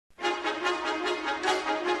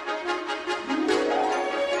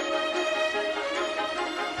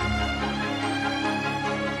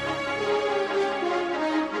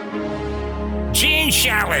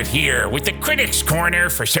Shalit here with the Critics Corner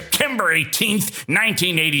for September 18th,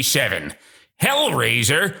 1987.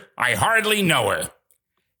 Hellraiser, I hardly know her.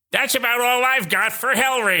 That's about all I've got for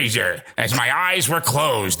Hellraiser, as my eyes were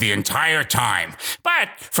closed the entire time. But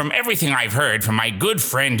from everything I've heard from my good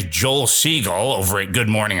friend Joel Siegel over at Good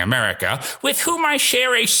Morning America, with whom I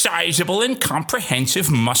share a sizable and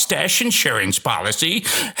comprehensive mustache insurance policy,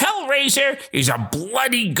 Hellraiser is a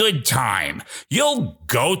bloody good time. You'll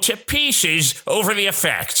go to pieces over the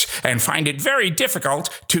effects and find it very difficult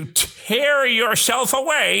to tear yourself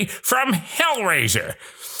away from Hellraiser.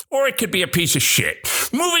 Or it could be a piece of shit.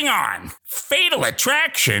 Moving on. Fatal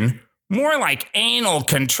Attraction? More like anal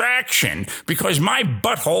contraction, because my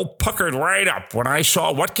butthole puckered right up when I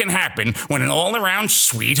saw what can happen when an all-around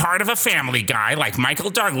sweetheart of a family guy like Michael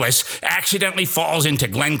Douglas accidentally falls into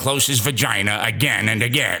Glenn Close's vagina again and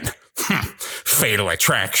again. Fatal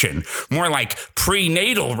Attraction. More like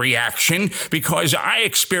prenatal reaction, because I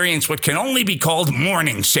experience what can only be called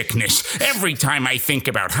morning sickness every time I think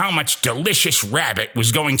about how much delicious rabbit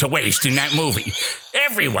was going to waste in that movie.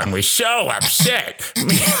 Everyone was so upset.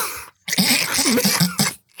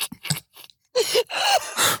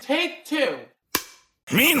 Take two.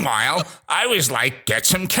 Meanwhile, I was like, get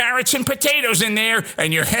some carrots and potatoes in there,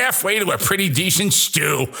 and you're halfway to a pretty decent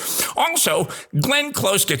stew. Also, Glenn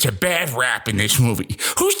Close gets a bad rap in this movie.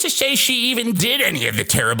 Who's to say she even did any of the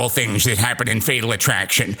terrible things that happen in Fatal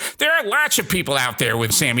Attraction? There are lots of people out there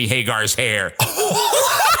with Sammy Hagar's hair.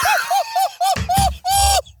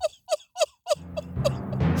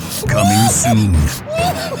 Coming soon.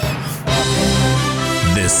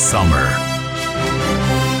 This summer.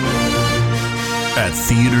 At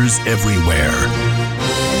theaters everywhere.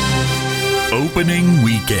 Opening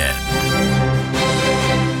weekend.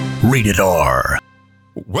 Rated R.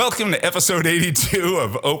 Welcome to episode 82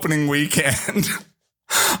 of Opening Weekend.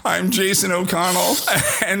 I'm Jason O'Connell,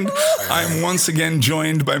 and I'm once again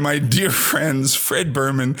joined by my dear friends Fred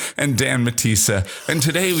Berman and Dan Matissa. And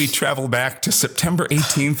today we travel back to September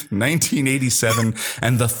 18th, 1987,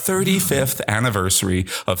 and the 35th anniversary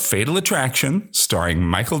of Fatal Attraction, starring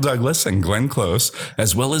Michael Douglas and Glenn Close,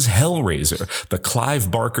 as well as Hellraiser, the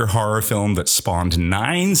Clive Barker horror film that spawned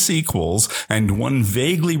 9 sequels and one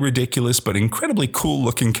vaguely ridiculous but incredibly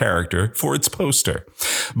cool-looking character for its poster.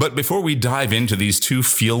 But before we dive into these two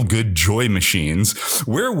feel-good joy machines,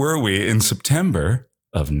 where were we in September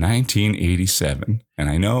of 1987? And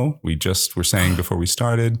I know we just were saying before we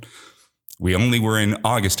started, we only were in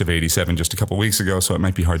August of 87 just a couple weeks ago, so it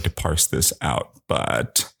might be hard to parse this out,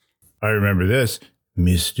 but... I remember this.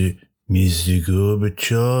 Mr.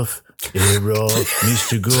 Gorbachev, Hero,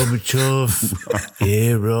 Mr. Gorbachev,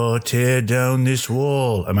 Hero, tear down this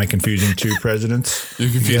wall. Am I confusing two presidents? You're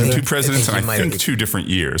confusing two presidents, and I think 2 different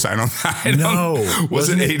years. I don't know. Was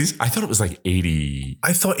it 80s? I thought it was like 80.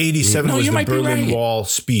 I thought 87 was the Berlin Wall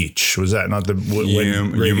speech. Was that not the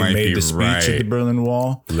when Reagan made the speech at the Berlin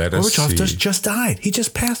Wall? Gorbachev just died. He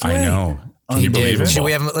just passed away. I know. Can you believe it?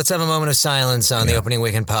 Let's have a moment of silence on the Opening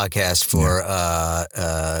Weekend podcast for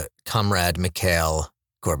Comrade Mikhail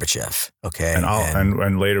Gorbachev. Okay,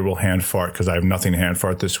 and later we'll hand fart because I have nothing to hand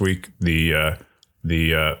fart this week. We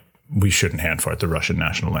shouldn't hand fart the Russian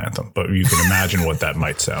national anthem, but you can imagine what that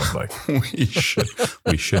might sound like.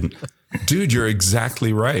 We shouldn't. Dude, you're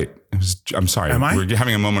exactly right. I'm sorry. Am I? We're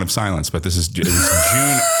having a moment of silence, but it was June.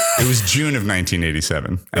 It was June of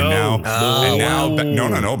 1987, and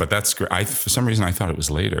now. But that's great. For some reason, I thought it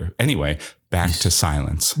was later. Anyway, back to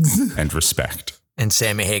silence and respect. And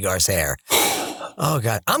Sammy Hagar's hair. Oh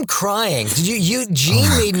God, I'm crying. Gene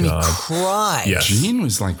made me cry. Yes. Gene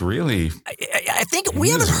was like really. I think we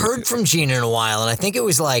haven't heard from Gene in a while, and I think it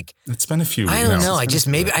was like it's been a few weeks. I don't know. I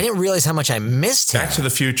didn't realize how much I missed him. Back to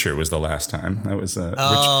the Future was the last time. That was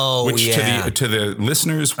which yeah. to the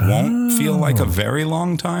listeners won't feel like a very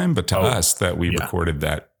long time, but to us that we recorded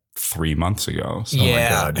that 3 months ago. So.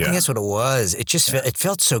 Yeah, I think that's what it was. It just it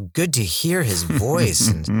felt so good to hear his voice.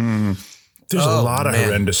 And, There's a lot of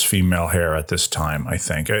horrendous female hair at this time, I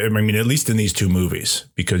think. I mean, at least in these two movies,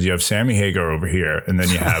 because you have Sammy Hagar over here, and then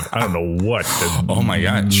you have, I don't know what. Oh my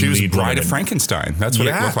God. She was Bride of Frankenstein. That's what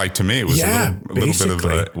it looked like to me. It was a little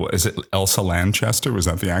bit of is it Elsa Lanchester? Was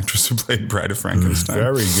that the actress who played Bride of Frankenstein?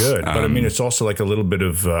 Very good. But I mean, it's also like a little bit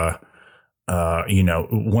of,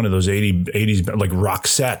 one of those 80s, like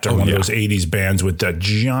Roxette or one of those 80s bands with that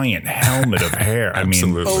giant helmet of hair. I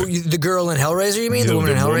mean, the girl in Hellraiser, you mean? The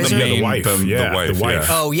woman in Hellraiser? The wife. The wife.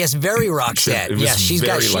 Oh, yes, very Roxette. Yeah, she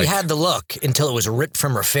had the look until it was ripped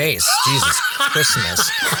from her face. Jesus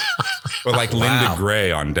Christmas. Or like Linda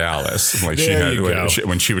Gray on Dallas. Like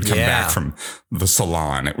when she would come back from the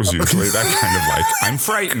salon, it was usually that kind of like, I'm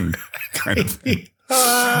frightened kind of thing.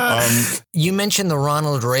 You mentioned the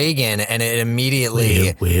Ronald Reagan, and it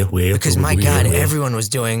immediately because my God, everyone was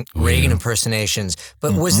doing Reagan impersonations.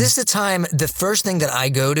 But was this the time? The first thing that I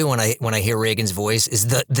go to when I hear Reagan's voice is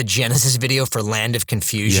the Genesis video for Land of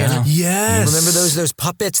Confusion. Yeah. Yes, remember those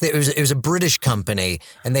puppets? It was a British company,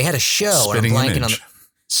 and they had a show. Spitting and I'm blanking Image. on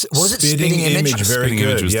was it Spitting Image? Very Spitting good.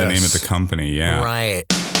 Image was the name of the company. Yeah, right.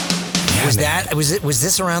 Was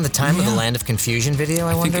this around the time of the Land of Confusion video,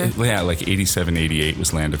 I wonder? Like 87, 88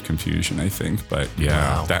 was Land of Confusion, I think. But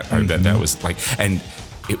yeah, that was like, and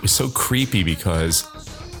it was so creepy because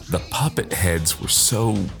the puppet heads were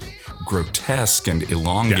so grotesque and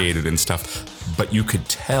elongated and stuff, but you could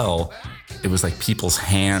tell it was like people's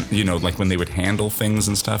hand, like when they would handle things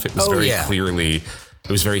and stuff, it was clearly, it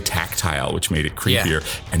was very tactile, which made it creepier.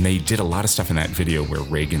 Yeah. And they did a lot of stuff in that video where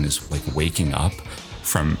Reagan is like waking up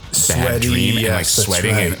from bad dream and like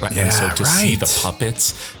sweating. Right. And so to see the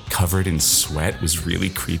puppets covered in sweat was really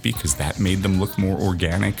creepy because that made them look more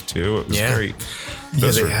organic too. It was great.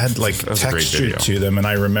 They had like texture to them, and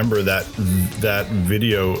I remember that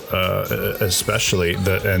video especially.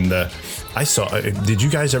 I saw. Did you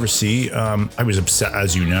guys ever see? I was obsessed,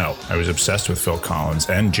 as you know. I was obsessed with Phil Collins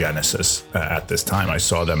and Genesis at this time. I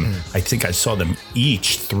saw them. I think I saw them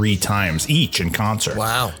each 3 times in concert.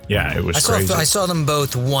 Wow. Yeah, it was crazy. I saw them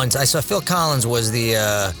both once. I saw Phil Collins was it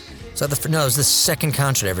was the second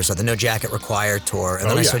concert I ever saw, the No Jacket Required tour. And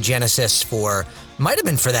then I saw Genesis might have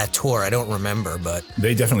been for that tour. I don't remember, but.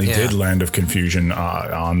 They definitely did Land of Confusion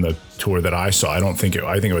on the tour that I saw. I think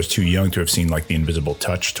I was too young to have seen like the Invisible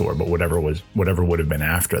Touch tour, but whatever would have been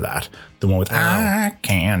after that. The one with I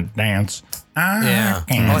Can't Dance. I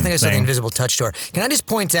think I saw the Invisible Touch tour. Can I just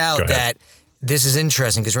point out that this is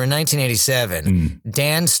interesting because we're in 1987.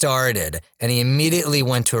 Dan started and he immediately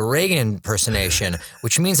went to a Reagan impersonation,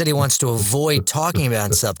 which means that he wants to avoid talking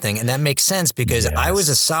about something. And that makes sense because I was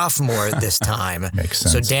a sophomore at this time. Makes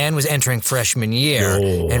sense. So Dan was entering freshman year.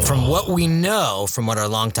 And from what we know, from what our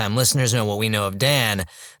longtime listeners know, what we know of Dan,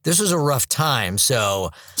 this was a rough time.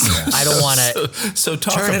 So I don't want to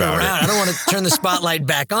turn it around. I don't want to turn the spotlight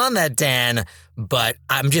back on that, Dan. But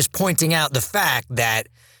I'm just pointing out the fact that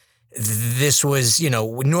this was,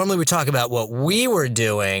 normally we talk about what we were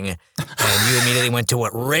doing, and you immediately went to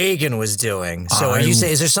what Reagan was doing. So is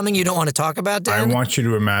there something you don't want to talk about, Dan? I want you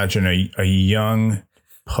to imagine a young,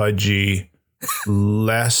 pudgy,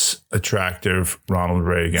 less attractive Ronald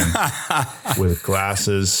Reagan with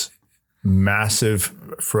glasses, massive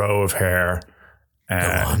fro of hair,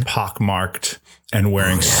 and pockmarked, and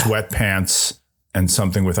wearing sweatpants and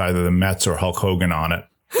something with either the Mets or Hulk Hogan on it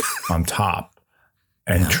on top.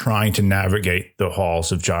 And trying to navigate the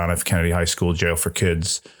halls of John F. Kennedy High School jail for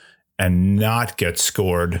kids and not get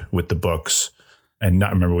scored with the books. And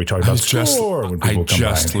not remember we talked about score when people come by. I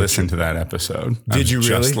just listened to that episode. Did you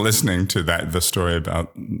really? Just listening to the story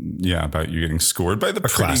about you getting scored by the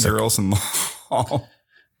pretty girls in the hall.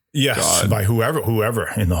 Yes, by whoever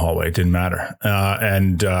in the hallway, it didn't matter.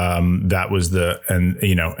 That was the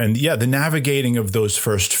navigating of those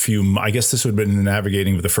first few, I guess this would have been the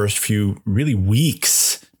navigating of the first few really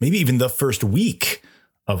weeks, maybe even the first week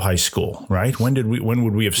of high school, right? When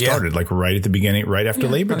would we have started? Like right at the beginning, right after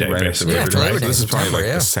Labor Day. Right after Labor Day. This is probably like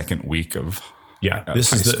the second week of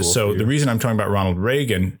this is the reason I'm talking about Ronald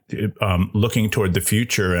Reagan, looking toward the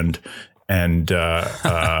future and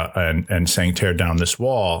saying tear down this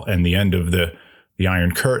wall, and the end of the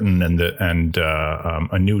Iron Curtain and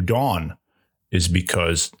a new dawn is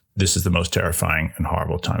because this is the most terrifying and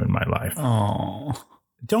horrible time in my life. Oh,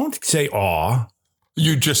 don't say aw.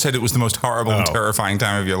 You just said it was the most horrible and terrifying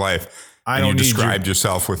time of your life. You described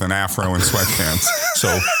yourself with an afro and sweatpants. So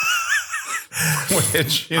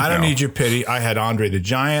I don't need your pity. I had Andre the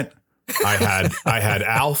Giant. I had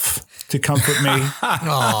Alf to comfort me.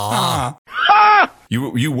 Aww.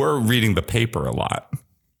 You were reading the paper a lot,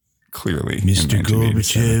 clearly. Mr.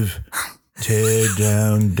 Gorbachev, tear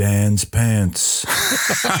down Dan's pants.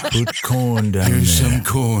 Put corn down Here's some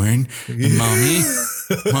corn.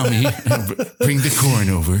 Mommy, bring the corn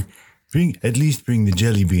over. At least bring the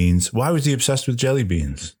jelly beans. Why was he obsessed with jelly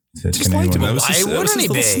beans? Just liked him. Why wouldn't he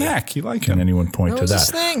be? Snack. You like him. Can anyone point to that?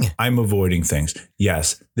 His thing. I'm avoiding things.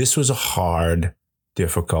 Yes, this was a hard,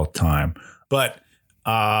 difficult time. But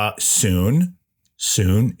soon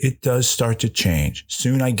it does start to change.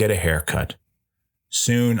 Soon I get a haircut.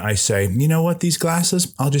 Soon I say, you know what, these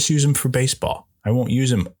glasses, I'll just use them for baseball. I won't use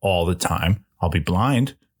them all the time. I'll be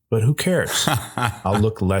blind, but who cares? I'll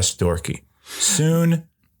look less dorky. Soon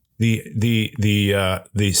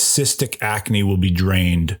the cystic acne will be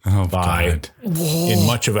drained in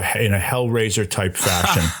much of in a Hellraiser type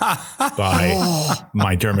fashion by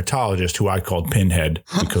my dermatologist, who I called Pinhead,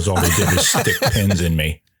 because all they did was stick pins in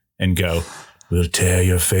me and go, "We'll tear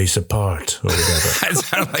your face apart," or whatever. That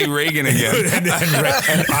sounded like Reagan again.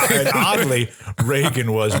 and oddly,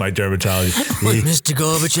 Reagan was my dermatologist. Mr.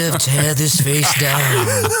 Gorbachev, tear this face down.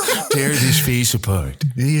 Tear this face apart.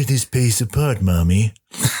 Tear this face apart, mommy.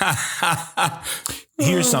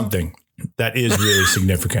 Here's something that is really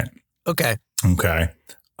significant. Okay.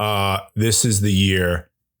 This is the year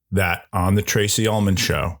that on the Tracy Ullman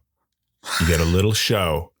Show, you get a little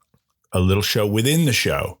show within the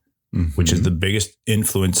show, which is the biggest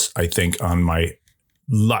influence, I think, on my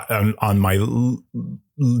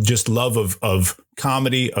just love of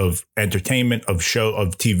comedy, of entertainment, of show,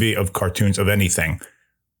 of TV, of cartoons, of anything.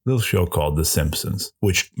 Little show called The Simpsons,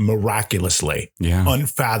 which miraculously,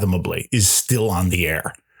 unfathomably, is still on the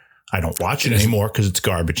air. I don't watch it anymore because it's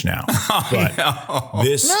garbage now. But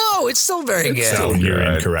it's still very good. So you're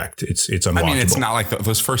incorrect. It's unwatchable. I mean, it's not like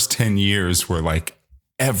those first 10 years were like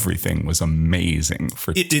everything was amazing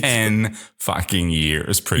for 10 fucking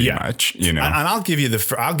years, pretty much, you know. And I'll give you the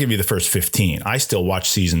first 15. I still watch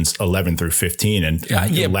seasons 11 through 15 and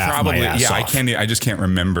laugh my ass off. I just can't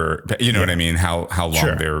remember, you know what I mean, how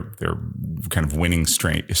long their kind of winning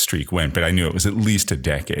streak went, but I knew it was at least a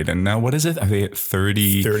decade. And now what is it? Are they at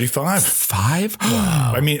 30? 35. 5?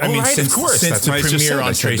 Wow. I mean, since the premiere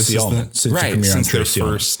on Tracy Ullman. Since their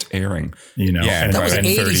first airing. You know, that was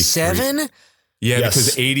 87? Yeah,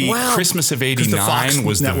 because Christmas of 89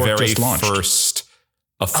 was the very first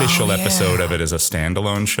official episode of it as a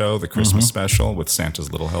standalone show, the Christmas special with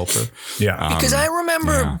Santa's Little Helper. Yeah. Because I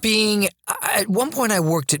remember being, at one point I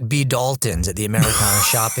worked at B. Dalton's at the Americana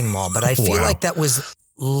Shopping Mall, but I feel like that was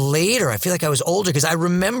later. I feel like I was older because I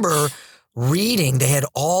remember reading, they had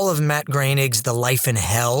all of Matt Groening's The Life in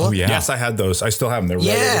Hell. Oh, yeah. Yes, I had those. I still have them. They're right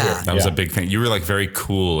over here. That was a big thing. You were like very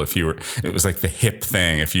cool if you were, it was like the hip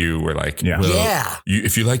thing. If you were like,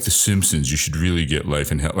 if you like The Simpsons, you should really get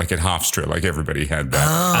Life in Hell. Like at Hofstra, like everybody had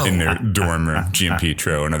that in their dorm room. Jim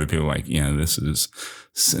Petro and other people were like, this is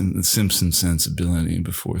Simpson sensibility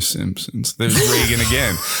before Simpsons. There's Reagan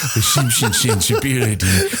again. The Simpson sensibility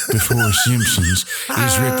before Simpsons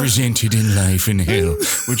is represented in Life in Hell,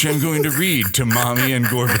 which I'm going to read to Mommy and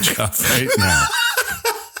Gorbachev right now.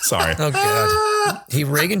 Sorry. Oh, God.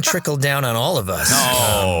 Reagan trickled down on all of us.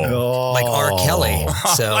 Like R. Kelly.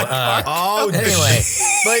 So, anyway.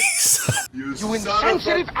 But you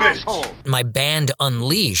insensitive asshole. My band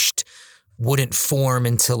Unleashed wouldn't form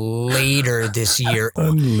until later this year.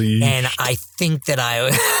 Unleashed. And I think that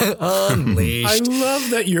Unleashed. I love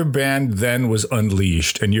that your band then was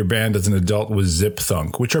Unleashed and your band as an adult was Zip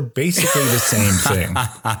Thunk, which are basically the same thing.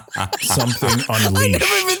 Something unleashed. I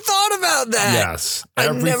never even thought about that. Yes.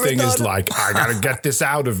 Everything is like, I got to get this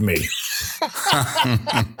out of me.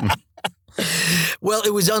 Well,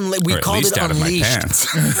 it was we called it Unleashed.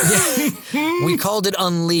 We called it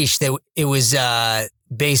Unleashed. It was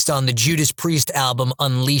based on the Judas Priest album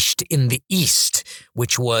Unleashed in the East,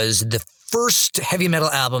 which was the first heavy metal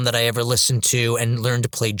album that I ever listened to and learned to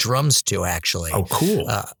play drums to, actually. Oh, cool.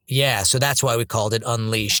 So that's why we called it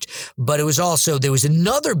Unleashed. But it was also, there was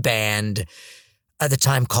another band at the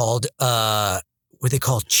time called, were they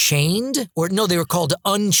called Chained? Or no, they were called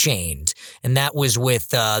Unchained. And that was with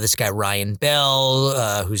this guy, Ryan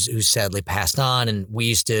Bell, who's sadly passed on. And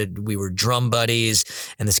we were drum buddies.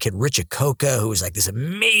 And this kid, Rich Akoka, who was like this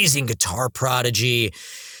amazing guitar prodigy.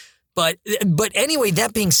 But anyway,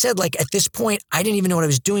 that being said, like at this point, I didn't even know what I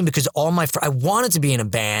was doing because I wanted to be in a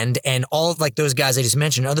band, and all like those guys I just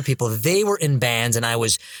mentioned, other people, they were in bands, and I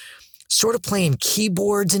was sort of playing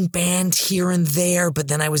keyboards in bands here and there, but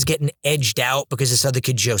then I was getting edged out because this other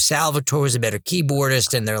kid, Joe Salvatore, was a better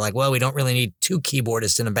keyboardist, and they're like, well, we don't really need two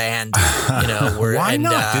keyboardists in a band. Why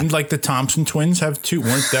not? Didn't like the Thompson twins have two?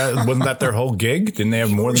 Wasn't that their whole gig? Didn't they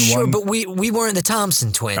have more than one? Sure, but we weren't the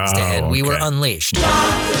Thompson twins, Dan. We were Unleashed.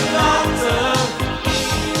 Can't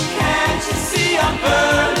you see I'm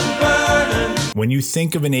burning? When you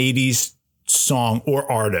think of an 80s song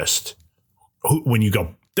or artist, when you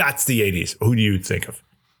go, that's the 80s, who do you think of?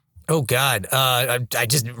 Oh, God.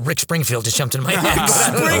 Rick Springfield just jumped into my head.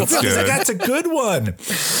 That's a good one.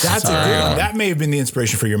 That's a good one. That may have been the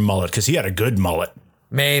inspiration for your mullet because he had a good mullet.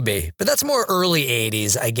 Maybe. But that's more early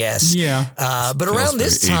 80s, I guess. Yeah. But around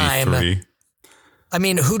this time... I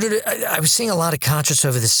mean, I was seeing a lot of concerts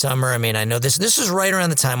over the summer. I mean, I know this was right around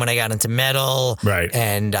the time when I got into metal. Right.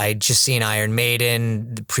 And I'd just seen Iron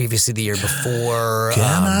Maiden previously the year before.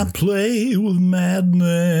 Can I play with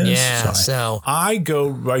madness? Yeah, so I go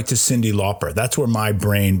right to Cyndi Lauper. That's where my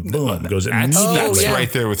brain, boom, goes immediately. That's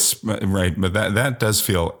right there with, right. But that does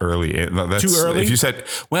feel early. That's, too early? If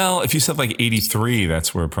you said like 83,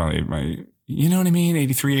 that's where probably my... You know what I mean?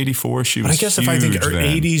 83, 84. She was. But I guess if I think then.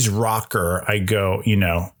 80s rocker, I go,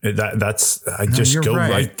 I just go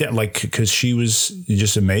right there, like, because she was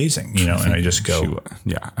just amazing, and I just go,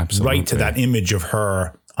 absolutely, right to that image of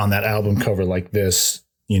her on that album cover like this.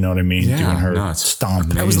 You know what I mean? Yeah, doing her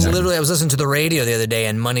stomp. I was listening to the radio the other day,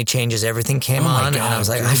 and "Money Changes Everything" came on, and I was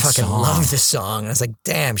like, I fucking love this song. And I was like,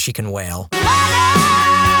 damn, she can wail.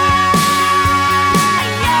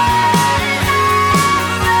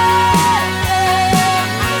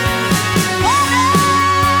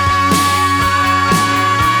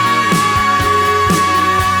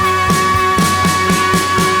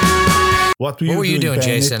 What were you doing,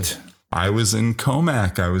 Jason? I was in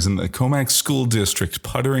Comac. I was in the Comac School District,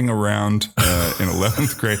 puttering around in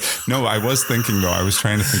 11th grade. No, I was thinking, though, I was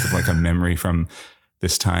trying to think of like a memory from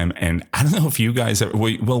this time. And I don't know if you guys were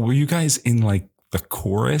you guys in like the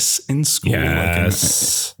chorus in school?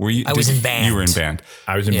 Yes. I was in band. You were in band.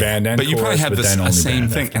 I was in band and but you probably had the same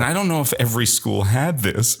thing. After. And I don't know if every school had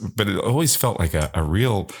this, but it always felt like a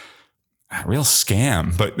real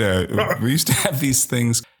scam. But we used to have these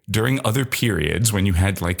things during other periods when you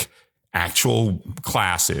had like actual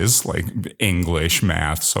classes like English,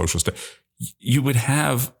 math, social stuff. You would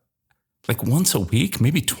have like once a week,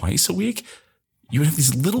 maybe twice a week, you would have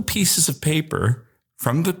these little pieces of paper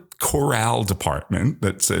from the chorale department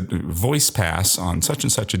that said voice pass on such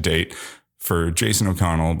and such a date for Jason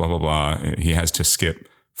O'Connell, blah, blah, blah. He has to skip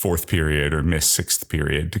 4th period or miss 6th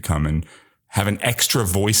period to come and have an extra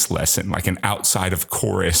voice lesson, like an outside of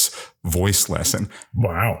chorus voice lesson.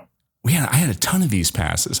 Wow. I had a ton of these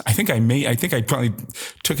passes. I think I probably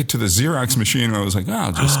took it to the Xerox machine and I was like,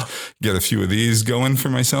 I'll just get a few of these going for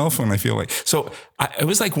myself when I feel like. So I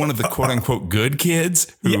was like one of the quote unquote good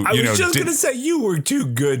kids who, I was just going to say you were too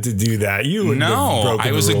good to do that.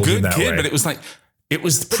 I was a good kid, but it was like, it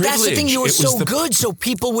was but privilege. That's the thing. You were so good, so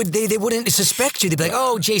people they wouldn't suspect you. They'd be like,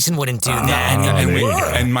 "Oh, Jason wouldn't do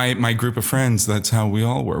that." And my group of friends, that's how we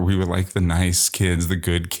all were. We were like the nice kids, the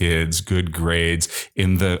good kids, good grades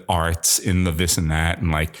in the arts, in the this and that,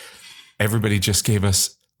 and like everybody just gave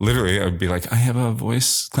us. Literally, I'd be like, I have a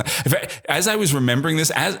voice class. As I was remembering this,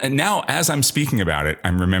 as I'm speaking about it,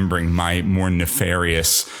 I'm remembering my more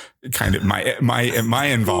nefarious kind of my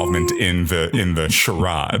involvement in the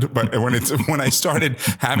charade. But when I started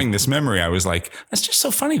having this memory, I was like, that's just so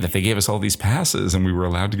funny that they gave us all these passes and we were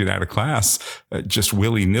allowed to get out of class just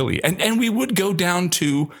willy nilly. And we would go down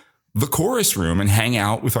to the chorus room and hang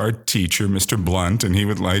out with our teacher, Mr. Blunt. And he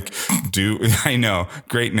would I know,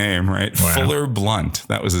 great name, right? Wow. Fuller Blunt.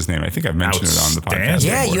 That was his name. I think I've mentioned it on the podcast.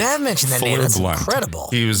 Yeah, you have mentioned that Fuller name. That's Blunt. Incredible.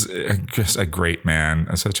 He was just a great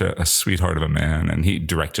man, such a sweetheart of a man. And he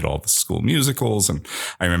directed all the school musicals. And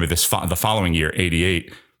I remember the following year,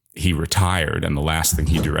 88, he retired and the last thing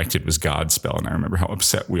he directed was Godspell. And I remember how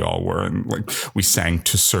upset we all were. And like we sang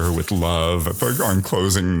To Sir with Love on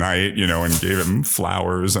closing night, and gave him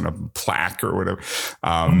flowers and a plaque or whatever.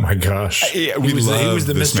 Oh my gosh. He was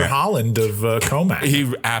the Mr. Holland of Comac.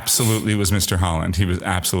 He absolutely was Mr. Holland. He was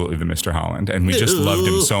absolutely the Mr. Holland. And we just loved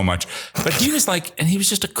him so much. But he was and he was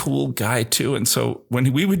just a cool guy too. And so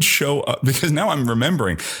when we would show up, because now I'm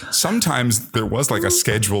remembering, sometimes there was like a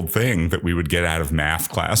scheduled thing that we would get out of math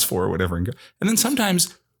class for or whatever. And then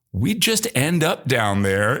sometimes we'd just end up down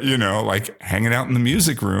there, like hanging out in the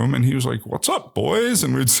music room. And he was like, what's up, boys?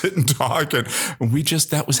 And we'd sit and talk. And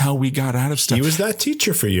that was how we got out of stuff. He was that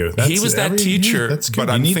teacher for you. He was that teacher. That's good. But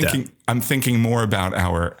I'm thinking more about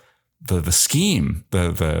the scheme,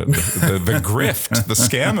 the grift, the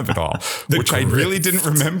scam of it all, which I really didn't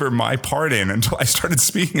remember my part in until I started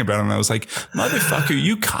speaking about it. And I was like, motherfucker,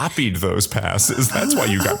 you copied those passes. That's why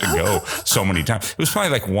you got to go so many times. It was probably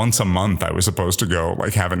like once a month I was supposed to go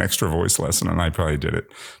have an extra voice lesson. And I probably did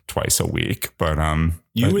it twice a week. But,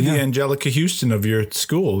 you were the Angelica Houston of your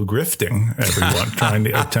school, grifting everyone,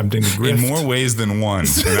 attempting to grift. In more ways than one.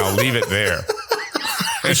 And I'll leave it there.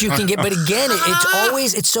 But you can get, but again,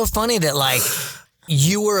 it's so funny that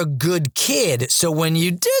you were a good kid. So when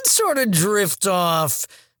you did sort of drift off,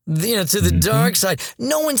 to the dark side,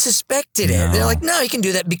 no one suspected it. They're like, no, you can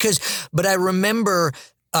do that but I remember,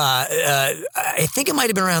 I think it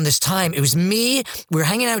might've been around this time. It was me. We were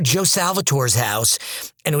hanging out at Joe Salvatore's house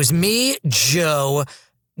and it was me, Joe,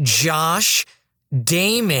 Josh,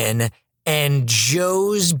 Damon, and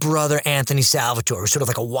Joe's brother, Anthony Salvatore, was sort of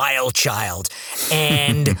like a wild child.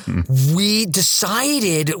 And we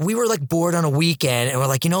decided, we were like bored on a weekend, and we're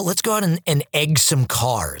like, let's go out and egg some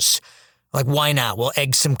cars. Like, why not? We'll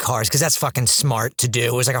egg some cars, because that's fucking smart to do.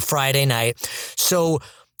 It was like a Friday night. So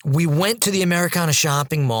we went to the Americana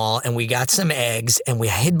shopping mall, and we got some eggs, and we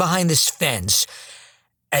hid behind this fence.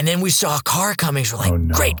 And then we saw a car coming. So we're like,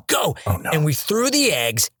 great, go. And we threw the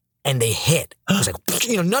eggs, and they hit. It was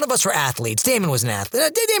like, none of us were athletes. Damon was an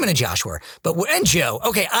athlete. Damon and Josh were. And Joe.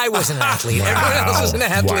 Okay, I wasn't an athlete. Everyone else was an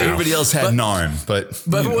athlete. Everybody else had an arm, but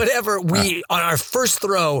whatever. We, on our first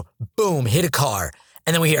throw, boom, hit a car.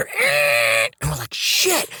 And then we hear, and we're like,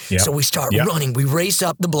 shit. Yep. So we start running. We race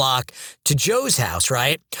up the block to Joe's house,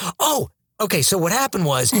 right? Oh, okay, so what happened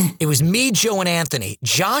was, it was me, Joe, and Anthony.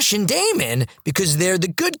 Josh and Damon, because they're the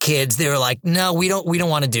good kids, they were like, no, we don't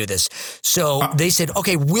want to do this. So they said,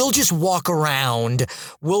 okay, we'll just walk around.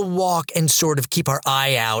 We'll walk and sort of keep our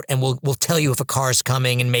eye out, and we'll tell you if a car's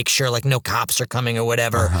coming and make sure like no cops are coming or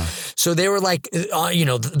whatever. So they were like,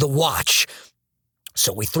 the watch.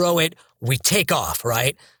 So we throw it, we take off,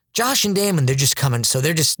 right? Josh and Damon, they're just coming. So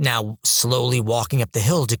they're just now slowly walking up the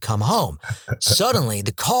hill to come home. Suddenly,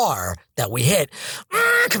 the car that we hit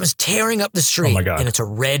comes tearing up the street. Oh my God. And it's a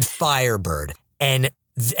red Firebird. And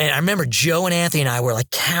I remember Joe and Anthony and I were like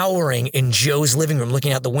cowering in Joe's living room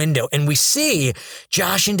looking out the window. And we see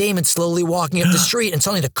Josh and Damon slowly walking up the street. And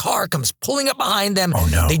suddenly the car comes pulling up behind them. Oh,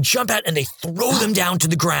 no. They jump out and they throw them down to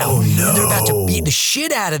the ground. Oh, no. And they're about to beat the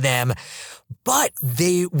shit out of them. But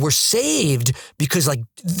they were saved because, like,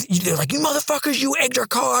 they're like, you motherfuckers, you egged our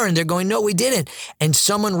car. And they're going, no, we didn't. And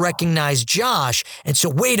someone recognized Josh. And so,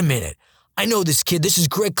 wait a minute. I know this kid. This is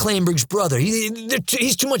Greg Kleinberg's brother.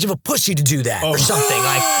 He's too much of a pussy to do that or something.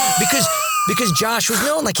 Like, because Josh was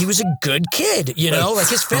known like he was a good kid, like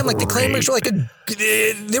his family, like the Kleinbergs were like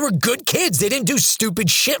they were good kids. They didn't do stupid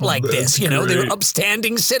shit like this, They were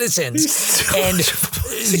upstanding citizens. And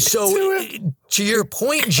so to your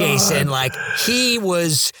point, Jason, like he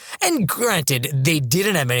was, and granted, they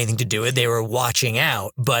didn't have anything to do with it. They were watching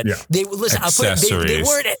out, but they listen.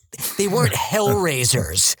 They weren't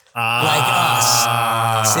Hellraisers. Like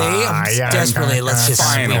us. See? I'm desperately, let's just...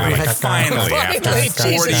 Finally, after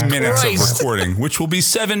 40 minutes of recording, which will be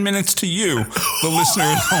 7 minutes to you, the listener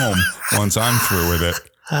at home, once I'm through with it.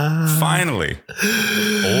 Finally,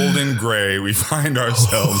 old and gray, we find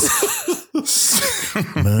ourselves...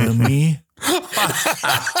 Mommy?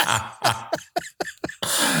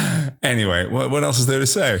 Anyway, what else is there to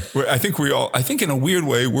say? I think in a weird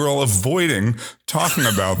way, we're all avoiding talking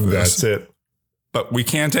about this. That's it. But we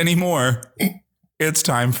can't anymore. It's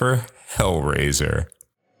time for Hellraiser.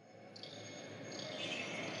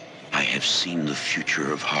 I have seen the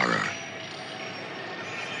future of horror.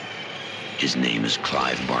 His name is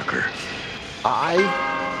Clive Barker. I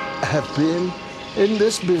have been in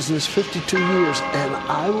this business 52 years, and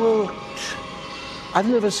I've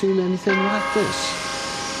never seen anything like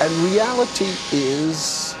this. And reality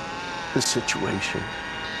is the situation.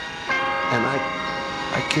 And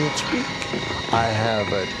I can't speak. I have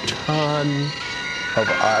a ton of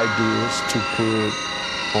ideas to put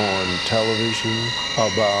on television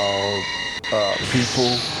about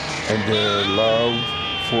people and their love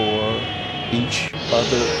for each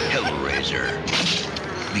other. Hellraiser.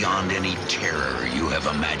 Beyond any terror you have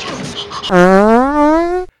imagined.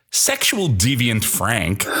 Sexual Deviant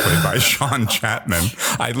Frank, played by Sean Chapman.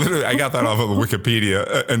 I got that off of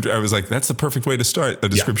Wikipedia, and I was like, that's the perfect way to start the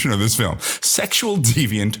description of this film. Sexual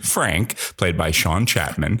Deviant Frank, played by Sean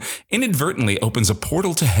Chapman, inadvertently opens a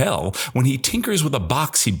portal to hell when he tinkers with a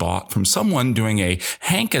box he bought from someone doing a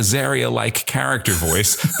Hank Azaria-like character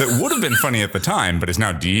voice that would have been funny at the time, but is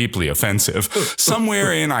now deeply offensive.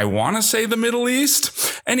 Somewhere in, I want to say, the Middle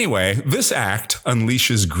East? Anyway, this act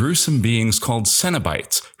unleashes gruesome beings called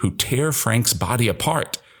Cenobites, who tear Frank's body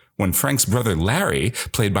apart. When Frank's brother Larry,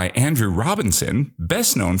 played by Andrew Robinson,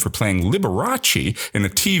 best known for playing Liberace in a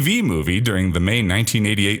TV movie during the May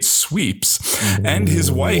 1988 sweeps, and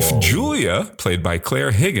his wife Julia, played by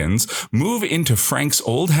Claire Higgins, move into Frank's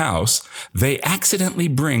old house, they accidentally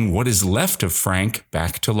bring what is left of Frank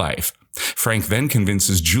back to life. Frank then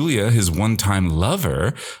convinces Julia, his one-time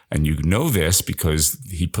lover, and you know this because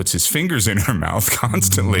he puts his fingers in her mouth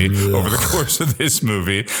constantly over the course of this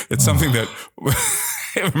movie. It's something that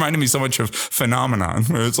it reminded me so much of Phenomenon,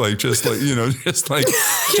 where it's like just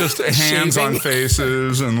hands on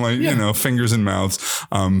faces and fingers in mouths.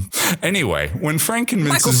 Anyway, when Frank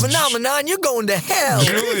convinces Michael Phenomenon, you're going to hell.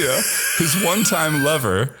 Julia, his one-time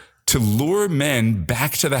lover, to lure men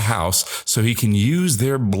back to the house so he can use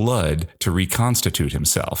their blood to reconstitute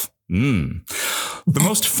himself. The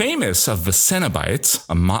most famous of the Cenobites,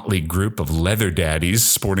 a motley group of leather daddies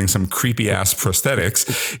sporting some creepy-ass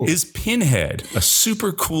prosthetics, is Pinhead, a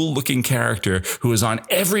super cool-looking character who is on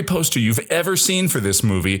every poster you've ever seen for this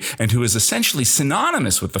movie and who is essentially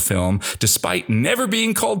synonymous with the film, despite never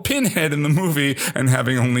being called Pinhead in the movie and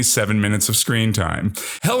having only 7 minutes of screen time.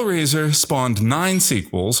 Hellraiser spawned 9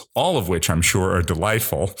 sequels, all of which I'm sure are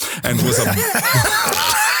delightful, and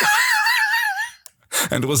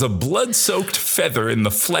was a blood-soaked feather in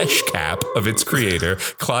the flesh cap of its creator,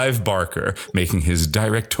 Clive Barker, making his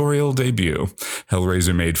directorial debut.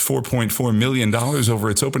 Hellraiser made $4.4 million over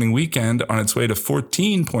its opening weekend, on its way to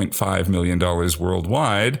 $14.5 million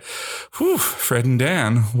worldwide. Whew, Fred and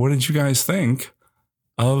Dan, what did you guys think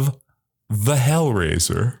of The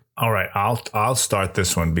Hellraiser? All right, I'll start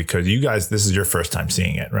this one because you guys, this is your first time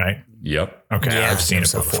seeing it, right? Yep. Okay, Yeah, I've seen it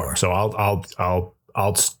so before, so I'll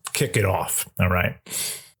kick it off. All right.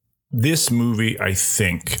 This movie, I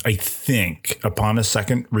think upon a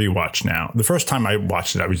second rewatch now, the first time I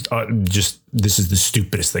watched it, I was this is the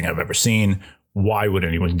stupidest thing I've ever seen. Why would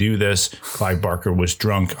anyone do this? Clive Barker was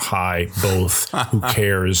drunk, high, both. Who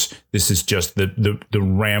cares? This is just the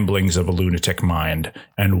ramblings of a lunatic mind,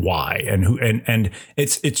 and why, and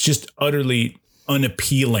it's just utterly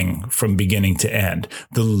unappealing from beginning to end.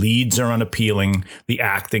 The leads are unappealing. The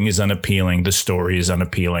acting is unappealing. The story is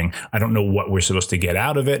unappealing. I don't know what we're supposed to get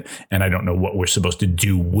out of it. And I don't know what we're supposed to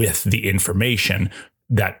do with the information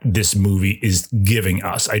that this movie is giving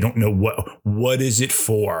us. I don't know what is it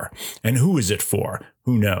for and who is it for?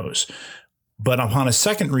 Who knows? But upon a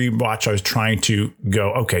second rewatch, I was trying to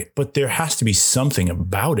go, okay, but there has to be something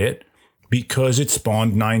about it, because it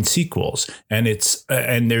spawned 9 sequels, and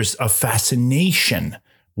and there's a fascination.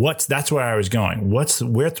 That's where I was going. What's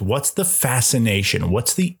the fascination?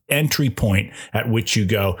 What's the entry point at which you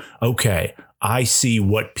go, okay, I see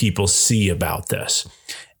what people see about this.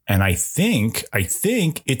 And I think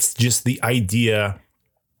it's just the idea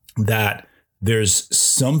that there's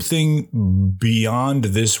something beyond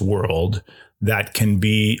this world that can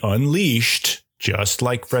be unleashed, just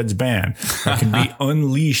like Fred's band, that can be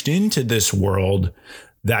unleashed into this world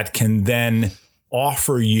that can then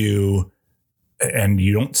offer you, and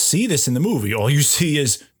you don't see this in the movie. All you see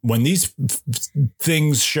is when these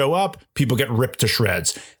things show up, people get ripped to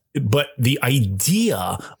shreds. But the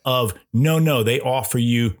idea of no, they offer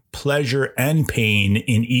you pleasure and pain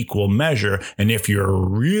in equal measure. And if you're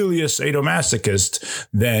really a sadomasochist,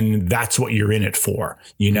 then that's what you're in it for.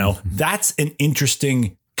 You know, that's an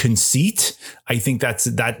interesting conceit. I think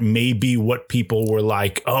that may be what people were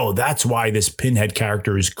like, oh, that's why this Pinhead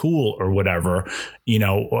character is cool or whatever, you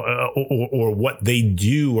know, or what they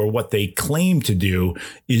do or what they claim to do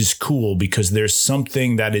is cool, because there's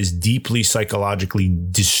something that is deeply psychologically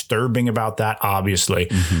disturbing about that, obviously,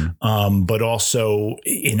 but also,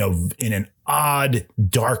 you know, in an odd,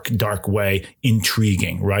 dark way,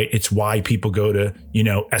 intriguing, right? It's why people go to, you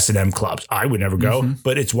know, S&M clubs. I would never go,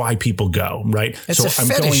 but it's why people go, right? It's a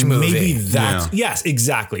fetish movie. Maybe that's, yes,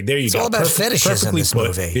 exactly. There you go. It's all about fetishes in this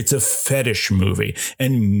movie. It's a fetish movie.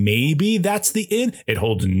 And maybe that's the end. It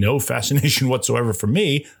holds no fascination whatsoever for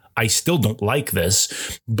me. I still don't like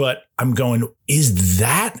this, but I'm going, is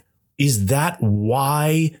that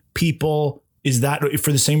why people... Is that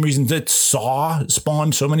for the same reasons that Saw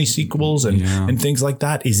spawned so many sequels and things like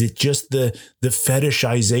that? Is it just the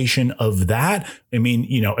fetishization of that? I mean,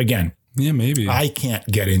 you know, again, yeah, maybe I can't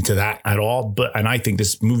get into that at all, and I think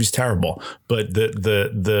this movie's terrible. But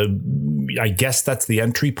the I guess that's the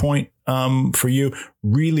entry point for you.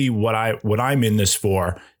 Really, what I'm in this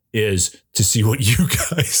for is to see what you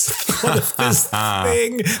guys thought of this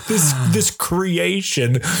thing, this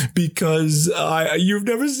creation, because you've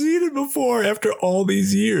never seen it before after all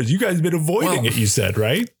these years. You guys have been avoiding it, you said,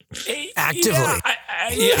 right? Actively.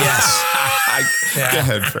 Yes. Go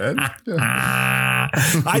ahead, Fred.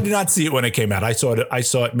 I did not see it when it came out. I saw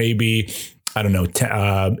it maybe, I don't know,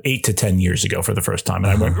 8 to 10 years ago for the first time.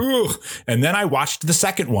 And I went, ugh. And then I watched the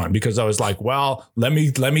second one because I was like, well, let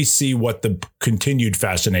me see what the continued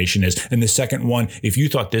fascination is. And the second one, if you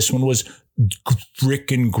thought this one was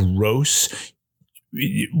frickin' gross,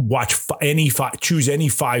 choose any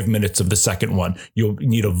 5 minutes of the second one. You'll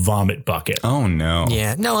need a vomit bucket. Oh no.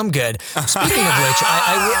 Yeah, no, I'm good. Speaking of which,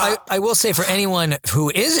 I will say for anyone who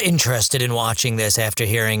is interested in watching this after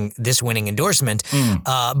hearing this winning endorsement,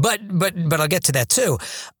 but I'll get to that too.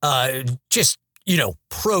 Just, you know,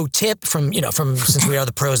 pro tip from since we are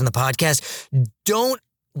the pros in the podcast, don't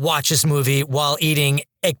watch this movie while eating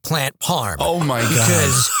eggplant parm. Oh my god.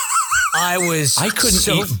 Because I couldn't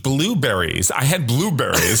eat blueberries. I had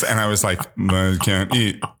blueberries and I was like, I can't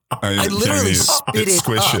eat I literally spit it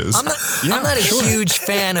squishes. up. I'm not a huge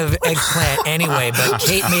fan of eggplant anyway, but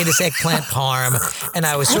Kate made this eggplant parm, and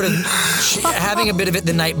I was sort of having a bit of it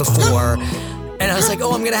the night before. And I was like,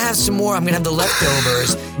 oh, I'm going to have some more. I'm going to have the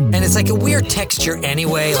leftovers. And it's like a weird texture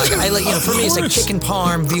anyway. Like, for me, it's like chicken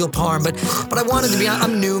parm, veal parm. But I wanted to be,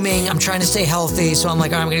 I'm nooming. I'm trying to stay healthy. So I'm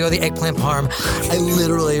like, all right, I'm going to go with the eggplant parm. I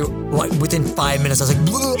literally, within 5 minutes, I was like,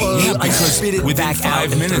 I spit it back out.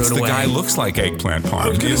 Within 5 minutes, the guy looks like eggplant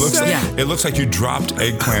parm. It looks like you dropped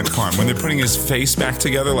eggplant parm. When they're putting his face back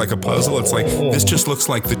together like a puzzle, it's like, this just looks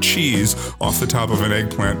like the cheese off the top of an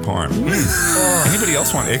eggplant parm. Anybody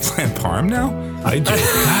else want eggplant parm now? I do.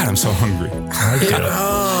 God, I'm so hungry. I do.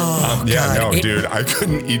 Dude, I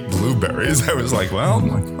couldn't eat blueberries. I was like, well,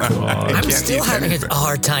 I'm still having a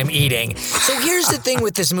hard time eating. So here's the thing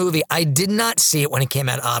with this movie. I did not see it when it came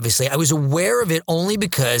out, obviously. I was aware of it only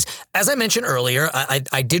because, as I mentioned earlier,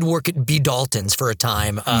 I did work at B. Dalton's for a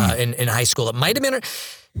time in high school. It might have been...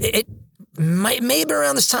 It may have been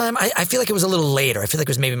around this time. I feel like it was a little later. I feel like it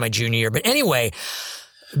was maybe my junior year. But anyway...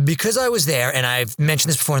 Because I was there, and I've mentioned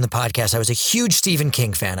this before in the podcast, I was a huge Stephen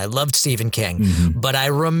King fan. I loved Stephen King. But I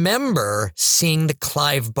remember seeing the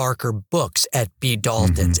Clive Barker books at B.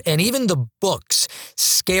 Dalton's. And even the books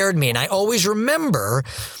scared me. And I always remember,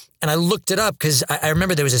 and I looked it up because I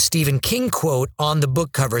remember there was a Stephen King quote on the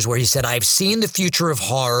book covers where he said, I've seen the future of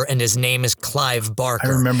horror, and his name is Clive Barker.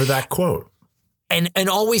 I remember that quote. And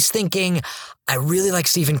always thinking, I really like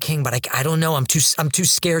Stephen King, but I don't know. I'm too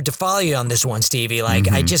scared to follow you on this one, Stevie. Like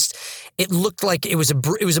it looked like it was a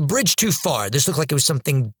bridge too far. This looked like it was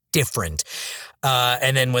something different.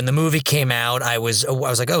 And then when the movie came out, I was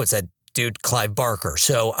like, oh, it's that dude Clive Barker.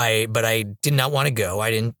 But I did not want to go.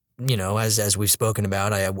 I didn't. As we've spoken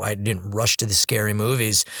about, I didn't rush to the scary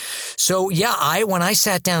movies. So yeah, when I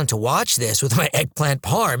sat down to watch this with my eggplant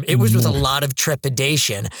parm, it was with a lot of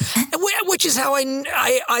trepidation, which is how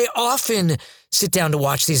I often sit down to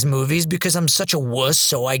watch these movies because I'm such a wuss,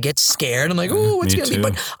 so I get scared. I'm like, oh, what's going to be?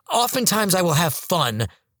 But oftentimes I will have fun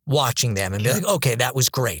watching them and be like, okay, that was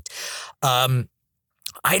great. I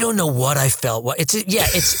don't know what I felt. It's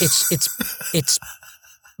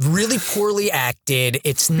really poorly acted.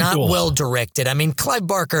 It's not well directed. I mean, Clive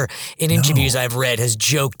Barker, in interviews I've read, has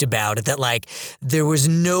joked about it that like there was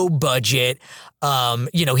no budget. He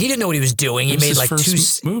didn't know what he was doing. He made like two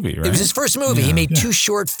movie, right? It was his first movie. He made 2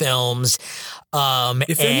 short films.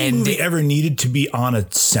 If any movie ever needed to be on a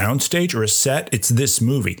soundstage or a set, it's this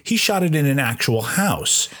movie. He shot it in an actual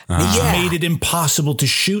house. He made it impossible to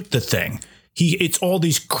shoot the thing. It's all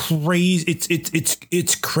these crazy.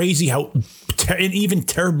 It's crazy how and even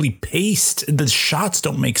terribly paced. The shots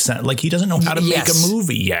don't make sense. Like he doesn't know how to make a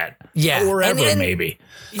movie yet. Yeah, or ever maybe.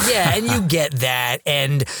 Yeah, and you get that.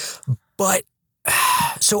 But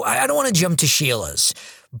so I don't want to jump to Sheila's,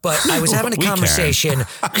 but I was having a conversation.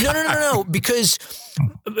 No, because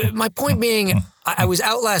my point being, I was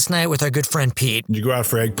out last night with our good friend Pete. Did you go out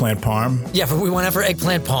for eggplant parm? Yeah, we went out for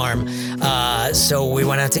eggplant parm. So we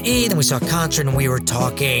went out to eat and we saw a concert and we were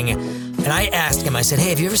talking. And I asked him, I said,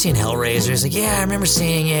 hey, have you ever seen Hellraiser? He's like, yeah, I remember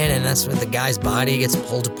seeing it. And that's when the guy's body gets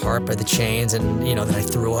pulled apart by the chains. And, then I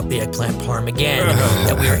threw up the eggplant parm again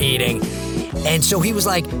that we were eating. And so he was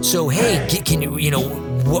like, so, hey, can you,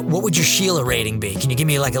 what would your Sheila rating be? Can you give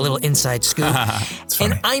me like a little inside scoop?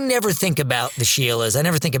 And I never think about the Sheilas. I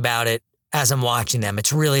never think about it as I'm watching them.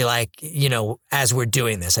 It's really like, as we're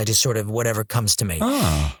doing this, I just sort of whatever comes to me.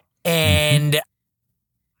 And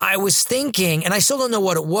I was thinking, and I still don't know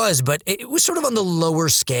what it was, but it was sort of on the lower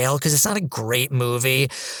scale because it's not a great movie.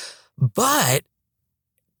 But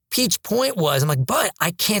Pete's point was, I'm like, but I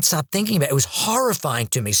can't stop thinking about it. It was horrifying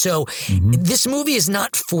to me. So this movie is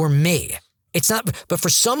not for me. It's not, but for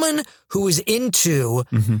someone who is into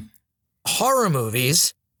horror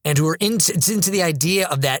movies and who are into the idea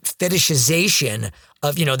of that fetishization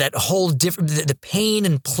of, that whole the pain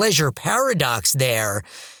and pleasure paradox there,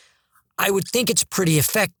 I would think it's pretty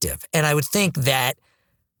effective. And I would think that,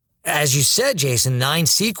 as you said, Jason, 9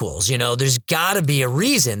 sequels, there's got to be a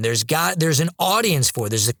reason. There's an audience for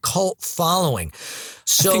it. There's a cult following.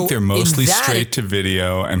 So I think they're mostly straight to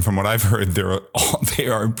video, and from what I've heard, they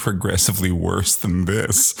are progressively worse than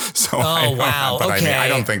this. So wow. I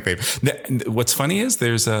don't think they've. What's funny is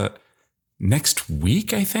there's next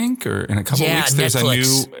week, I think, or in a couple of weeks, there's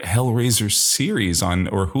Netflix. a new Hellraiser series on,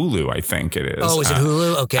 or Hulu, I think it is. Oh, is it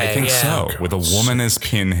Hulu? Okay. I think so. With a woman as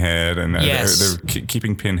Pinhead, and Yes. they're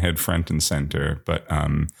keeping Pinhead front and center. But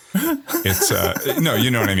it's no, you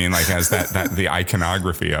know what I mean, like as that the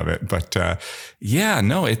iconography of it. But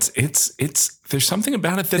it's there's something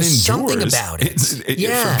about it that There's endures. something about it. For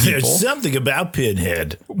Yeah. people. There's something about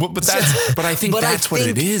Pinhead. Well, but I think that's what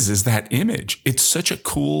it is that image. It's such a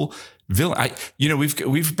cool villain.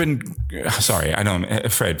 We've been sorry. I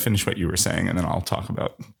don't. Fred, finish what you were saying, and then I'll talk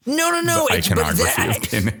about No. the iconography of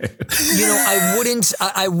Pinhead.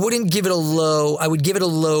 I wouldn't give it a low. I would give it a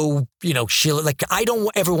low. Shield. Like I don't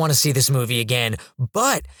ever want to see this movie again.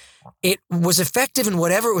 But it was effective in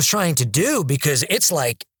whatever it was trying to do because it's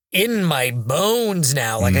like in my bones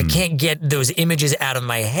now. Like I can't get those images out of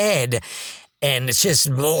my head. And it's just,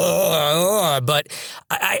 but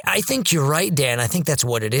I think you're right, Dan. I think that's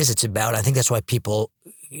what it is. It's about. I think that's why people,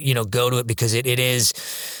 go to it because it is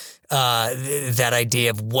that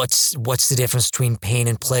idea of what's the difference between pain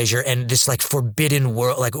and pleasure and this like forbidden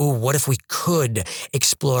world. Like, ooh, what if we could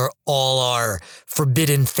explore all our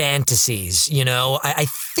forbidden fantasies? I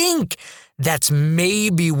think that's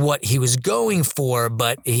maybe what he was going for,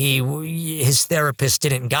 but his therapist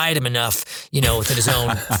didn't guide him enough, with his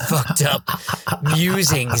own fucked up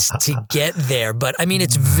musings to get there. But I mean,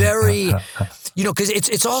 it's very, because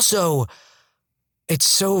it's also, it's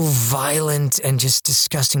so violent and just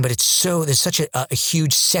disgusting, but there's such a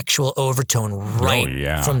huge sexual overtone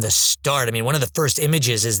from the start. I mean, one of the first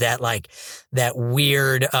images is that like that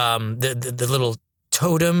weird, the little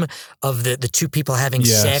totem of the two people having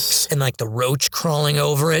sex and like the roach crawling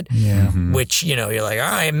over it, which, you're like, all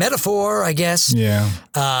right, metaphor, I guess. Yeah.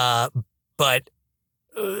 But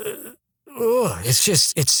it's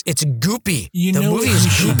just, it's goopy. The know movie what is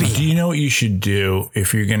you should- goopy. Do you know what you should do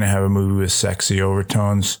if you're going to have a movie with sexy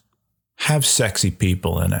overtones? Have sexy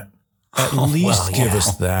people in it. At least give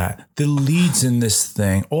us that. The leads in this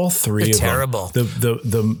thing, all three They're of terrible.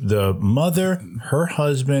 them, the mother, her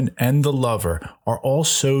husband, and the lover are all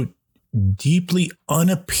so deeply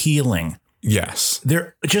unappealing. Yes.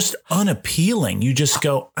 They're just unappealing. You just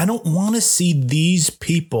go, I don't want to see these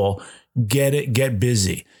people get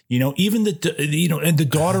busy. Even and the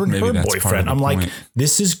daughter and Maybe her that's part of boyfriend. the I'm like, point.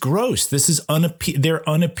 this is gross. This is they're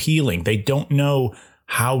unappealing. They don't know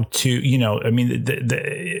how to,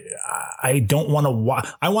 I don't want to watch.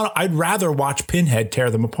 I'd rather watch Pinhead tear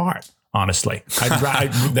them apart. Honestly,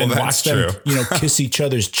 than watch them, kiss each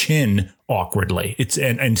other's chin awkwardly. It's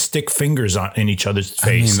and stick fingers in each other's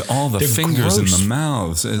face. I mean, all the fingers in the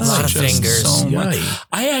mouths. It's a lot of fingers. So much. Yikes.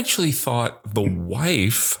 I actually thought the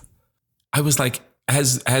wife. I was like,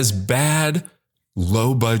 as bad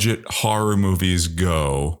low budget horror movies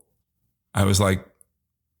go, I was like,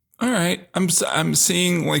 all right, I'm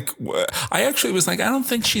seeing like, I actually was like, I don't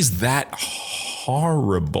think she's that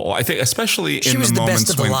horrible. I think, especially in the moments best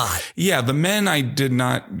of when, the lot. Yeah, the men I did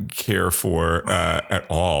not care for at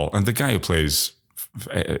all, and the guy who plays.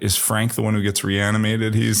 Is Frank the one who gets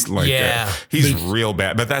reanimated? He's like, he's real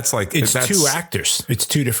bad. But that's like, it's two actors. It's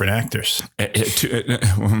two different actors. They're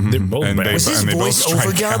both bad. Was his voice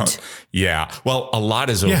overdubbed? Yeah. Well, a lot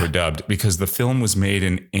is overdubbed because the film was made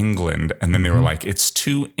in England, and then they were like, it's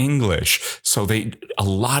too English. So a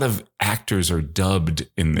lot of actors are dubbed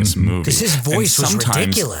in this movie. Because his voice was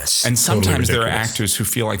ridiculous. And sometimes Totally there are ridiculous. actors who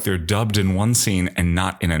feel like they're dubbed in one scene and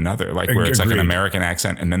not in another, like where it's like an Agreed. American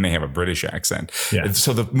accent and then they have a British accent. Yeah.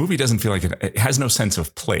 So the movie doesn't feel like it has no sense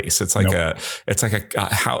of place. It's like a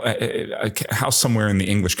house somewhere in the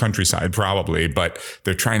English countryside, probably, but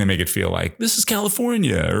they're trying to make it feel like this is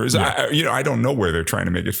California, or I don't know where they're trying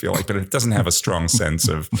to make it feel like, but it doesn't have a strong sense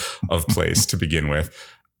of place to begin with.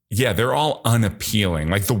 Yeah, they're all unappealing.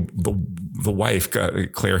 Like the wife,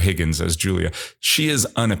 Claire Higgins as Julia, she is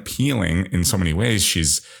unappealing in so many ways.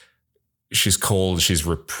 She's cold, she's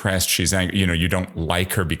repressed, she's angry. You don't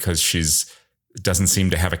like her because doesn't seem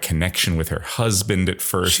to have a connection with her husband at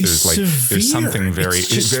first. There's something very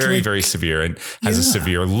severe and has a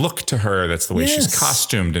severe look to her. That's the way she's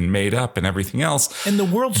costumed and made up and everything else. And the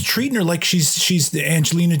world's treating her like she's the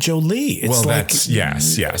Angelina Jolie. It's that's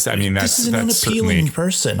yes. I mean, this is an unappealing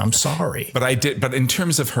person. I'm sorry. But in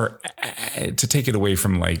terms of her, to take it away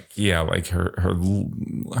from her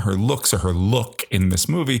looks or her look in this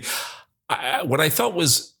movie, what I thought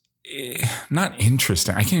was not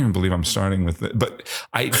interesting. I can't even believe I'm starting with it, but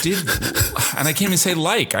I did, and I can't even say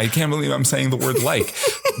like. I can't believe I'm saying the word like.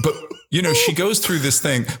 But you know, she goes through this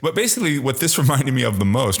thing, but basically what this reminded me of the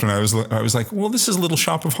most when I was like, well, this is Little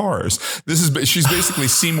Shop of Horrors. She's basically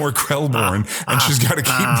Seymour Krelborn, and she's got to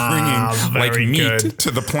keep bringing like meat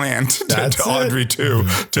to the plant to Audrey too,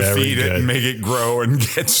 to feed it and make it grow and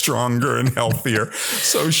get stronger and healthier.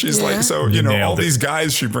 So she's like, you know, all these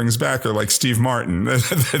guys she brings back are like Steve Martin,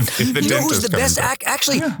 the you know who's the best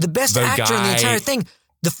the best actor in the entire thing?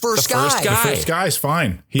 The first guy. The first guy's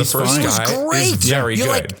fine. He's fine. He was great. Very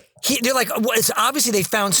good. They're like, well, it's obviously they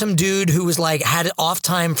found some dude who was like, had off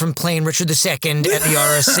time from playing Richard II at the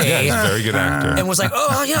RSC. Yeah, he's a very good actor. And was like,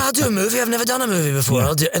 oh, yeah, I'll do a movie. I've never done a movie before.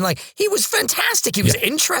 I'll do. And like, he was fantastic. He was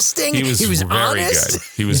interesting. He was very honest. Good.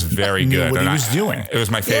 He was very good. What he was doing. It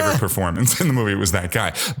was my favorite performance in the movie was that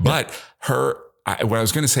guy. But what I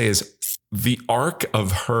was going to say is the arc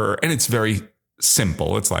of her, and it's very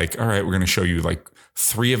simple. It's like, all right, we're going to show you like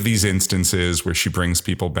 3 of these instances where she brings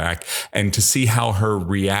people back, and to see how her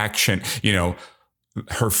reaction, you know,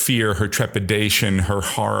 her fear, her trepidation, her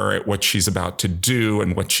horror at what she's about to do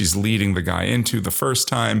and what she's leading the guy into the first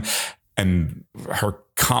time, and her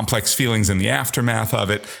complex feelings in the aftermath of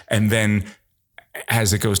it. And then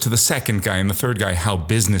as it goes to the second guy and the third guy, how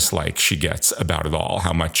businesslike she gets about it all,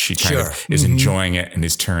 how much she kind of is enjoying it and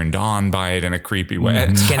is turned on by it in a creepy way. I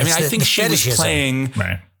mean, I think she was playing...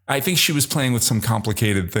 Right. I think she was playing with some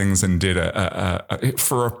complicated things and did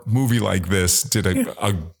for a movie like this, did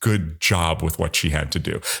a good job with what she had to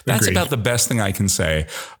do. That's about the best thing I can say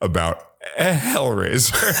about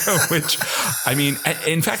Hellraiser, which, I mean,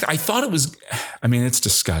 in fact, I thought it was, I mean, it's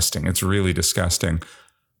disgusting. It's really disgusting,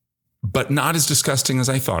 but not as disgusting as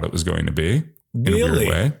I thought it was going to be in a weird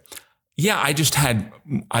way. Yeah,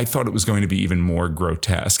 I thought it was going to be even more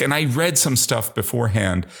grotesque. And I read some stuff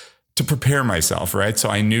beforehand to prepare myself, right? So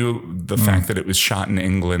I knew the fact that it was shot in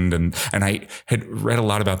England, and I had read a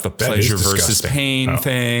lot about the pleasure versus pain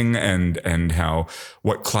thing, and how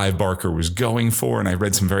what Clive Barker was going for. And I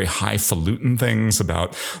read some very highfalutin things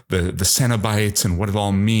about the Cenobites and what it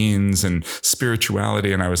all means and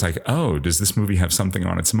spirituality. And I was like, oh, does this movie have something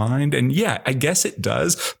on its mind? And yeah, I guess it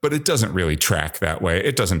does, but it doesn't really track that way.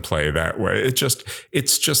 It doesn't play that way. It's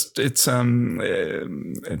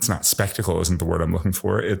not spectacle, isn't the word I'm looking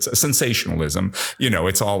for. It's sensationalism. You know,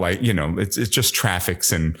 it's all like, you know, it's just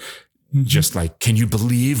traffics and just like, can you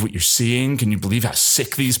believe what you're seeing? Can you believe how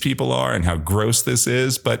sick these people are and how gross this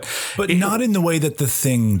is? But not in the way that The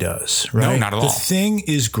Thing does, right? No, not at all. The Thing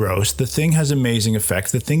is gross. The Thing has amazing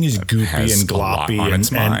effects. The Thing is goopy and gloppy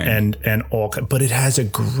and all, but it has a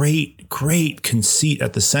great conceit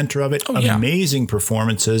at the center of it. Amazing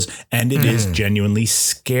performances, and it is genuinely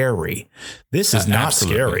scary. This is not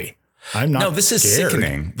scary. I'm not. No, this is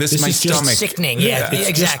sickening. This is my stomach. Just sickening. Yeah,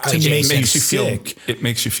 exactly. It makes you feel sick. It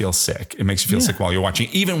makes you feel sick. It makes you feel sick while you're watching,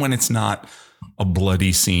 even when it's not a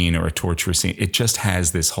bloody scene or a torturous scene. It just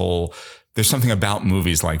has this whole. There's something about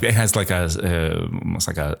movies like it has like almost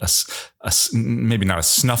like a maybe not a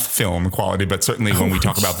snuff film quality, but certainly when we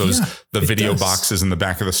talk about those the video boxes in the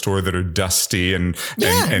back of the store that are dusty and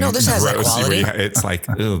this has that quality. It's like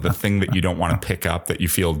the thing that you don't want to pick up, that you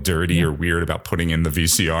feel dirty or weird about putting in the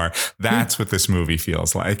VCR. That's what this movie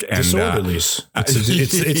feels like. And, disorderlies. It's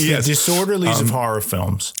the disorderlies of horror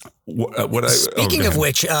films. Speaking of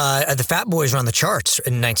which, the Fat Boys were on the charts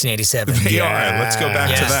in 1987. They are. Let's go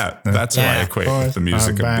back to that. That's why I equate with the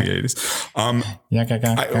music of the 80s.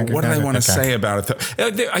 What did I want to say about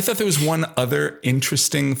it? I thought there was one other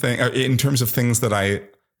interesting thing in terms of things that I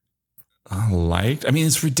liked. I mean,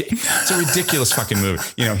 it's a ridiculous fucking movie.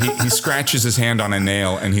 You know, he scratches his hand on a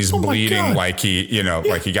nail and he's bleeding like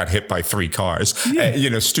he got hit by 3 cars.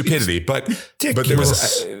 Stupidity. But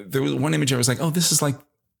there was one image I was like, oh, this is like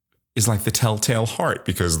the telltale heart,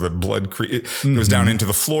 because the blood goes down into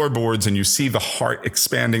the floorboards and you see the heart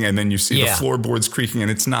expanding and then you see the floorboards creaking, and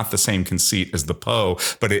it's not the same conceit as the Poe,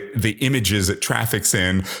 but the images it traffics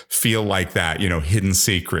in feel like that, you know, hidden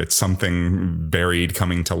secrets, something buried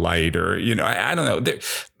coming to light, or, you know, I don't know.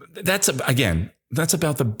 That's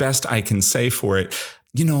about the best I can say for it.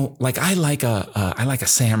 You know, like I like a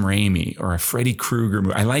Sam Raimi or a Freddy Krueger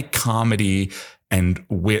movie. I like comedy and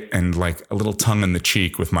wit and like a little tongue in the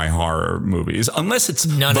cheek with my horror movies, unless it's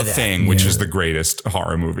The Thing, which is the greatest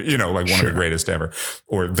horror movie, you know, like one of the greatest ever,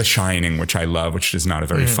 or The Shining, which I love, which is not a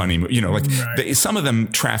very funny movie, you know, like some of them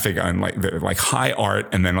traffic on like high art,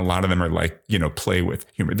 and then a lot of them are like, you know, play with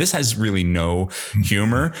humor. This has really no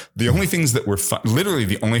humor. The only things that were literally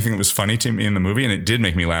the only thing that was funny to me in the movie, and it did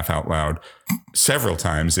make me laugh out loud several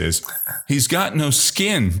times, is he's got no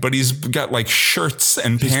skin, but he's got like shirts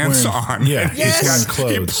and pants on. Yeah. He's wearing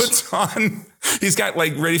clothes. He puts on He's got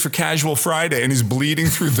like Ready for Casual Friday and he's bleeding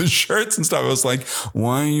through the shirts and stuff. I was like,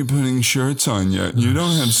 why are you putting shirts on yet? You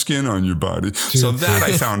don't have skin on your body. So that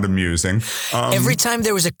I found amusing. Every time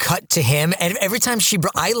there was a cut to him, and every time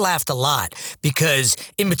I laughed a lot because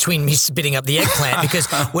in between me spitting up the eggplant, because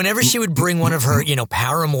whenever she would bring one of her,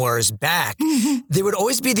 paramours back, there would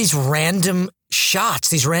always be these random shots,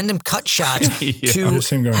 these random cut shots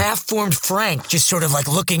to half-formed Frank just sort of like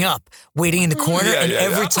looking up, waiting in the corner,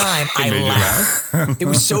 every time I laughed. It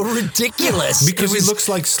was so ridiculous. Because he looks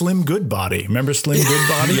like Slim Goodbody. Remember Slim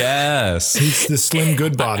Goodbody? Yes. He's the Slim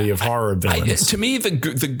Goodbody of horror villains. To me,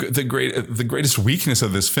 the greatest weakness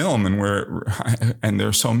of this film, and there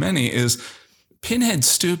are so many, is Pinhead's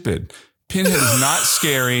stupid. Pinhead is not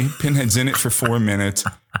scary. Pinhead's in it for 4 minutes.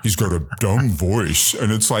 He's got a dumb voice. And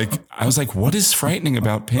it's like, I was like, what is frightening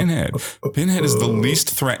about Pinhead? Pinhead is the least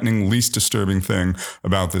threatening, least disturbing thing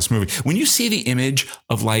about this movie. When you see the image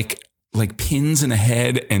of like pins in a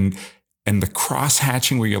head and the cross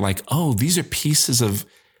hatching where you're like, oh, these are pieces of,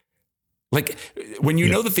 like, when you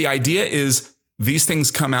know that the idea is these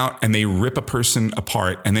things come out and they rip a person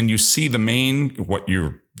apart, and then you see what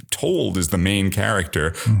you're told is the main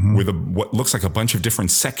character with what looks like a bunch of different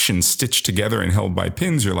sections stitched together and held by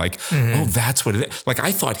pins. You're like, oh, that's what it is. Like,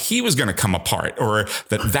 I thought he was going to come apart, or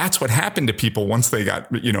that's what happened to people once they got,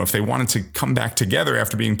 if they wanted to come back together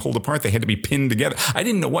after being pulled apart, they had to be pinned together. I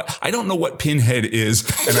don't know what Pinhead is.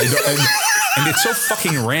 And it's so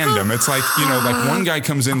fucking random. It's like, like one guy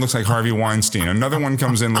comes in, looks like Harvey Weinstein. Another one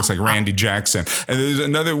comes in, looks like Randy Jackson. And there's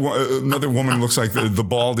another woman looks like the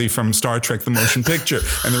Baldy from Star Trek, the motion picture.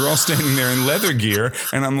 And they're all standing there in leather gear.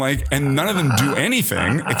 And I'm like, and none of them do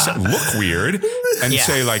anything except look weird and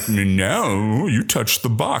say like, no, you touched the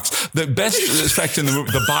box. The best effect in the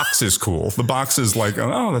movie, the box is cool. The box is like,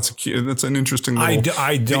 oh, that's an interesting little,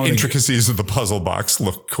 the intricacies of the puzzle box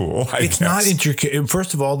look cool. It's not intricate.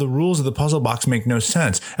 First of all, the rules of the puzzle box make no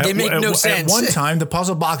sense. They make no sense. At one time, the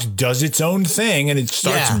puzzle box does its own thing and it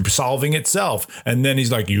starts solving itself. And then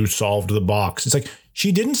he's like, you solved the box. It's like,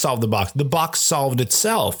 she didn't solve the box. The box solved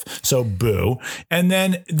itself. So boo. And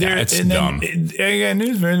then dumb.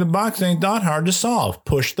 The box ain't that hard to solve.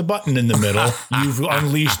 Push the button in the middle. You've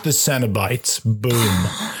unleashed the Cenobites. Boom.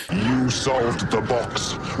 You solved the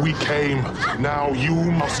box. We came. Now you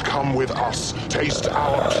must come with us. Taste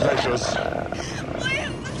our pleasures.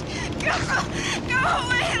 Go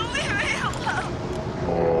away, leave me alone.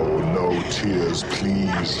 Oh, no tears,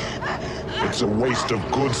 please. It's a waste of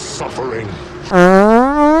good suffering.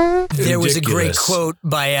 There was a great quote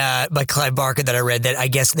by Clive Barker that I read that I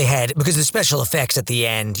guess they had, because the special effects at the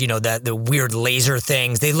end, the weird laser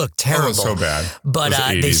things, they looked terrible. Oh, so bad. But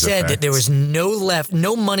they said that there was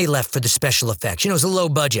no money left for the special effects. It was a low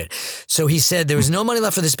budget. So he said there was no money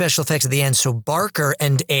left for the special effects at the end. So Barker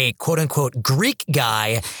and a quote unquote Greek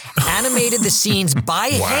guy animated the scenes by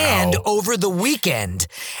hand over the weekend.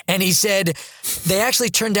 And he said they actually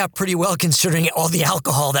turned out pretty well considering all the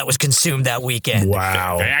alcohol that was consumed that weekend.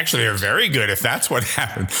 Wow. They actually are very good if that's what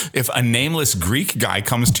happened. If a nameless Greek guy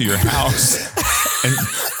comes to your house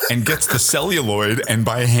and gets the celluloid and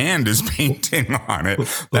by hand is painting on it,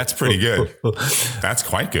 that's pretty good. That's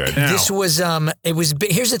quite good. This was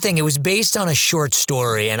here's the thing, it was based on a short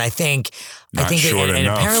story, and I think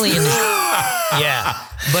apparently in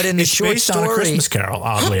the but in the short based story, on a Christmas Carol,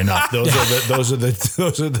 oddly enough, those are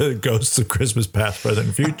the ghosts of Christmas past, present,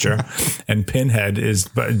 and future, and Pinhead is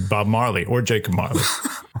Bob Marley or Jacob Marley.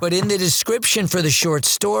 But in the description for the short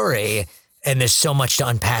story, and there's so much to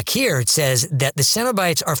unpack here, it says that the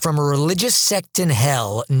Cenobites are from a religious sect in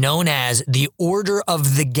hell known as the Order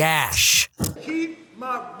of the Gash. Keep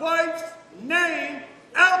my wife's name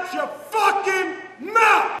out your fucking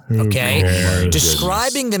mouth! Okay?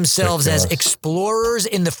 Describing themselves as explorers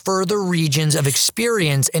in the further regions of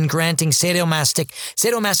experience and granting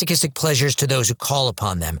sadomasochistic pleasures to those who call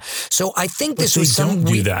upon them. So I think this was some... They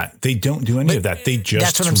don't do that. They don't do any of that. They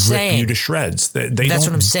just rip you to shreds. That's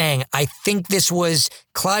what I'm saying. I think this was...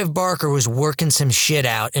 Clive Barker was working some shit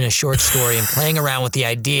out in a short story and playing around with the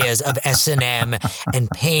ideas of S&M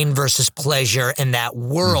and pain versus pleasure and that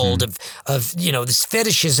world of this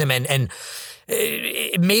fetishism and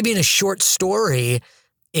maybe in a short story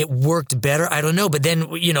it worked better. I don't know. But then,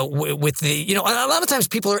 with the, a lot of times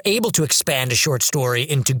people are able to expand a short story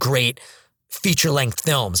into great feature-length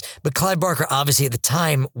films. But Clive Barker obviously at the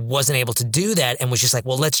time wasn't able to do that and was just like,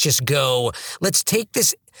 well, let's take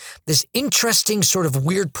this interesting sort of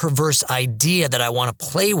weird perverse idea that I want to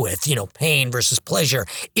play with, pain versus pleasure.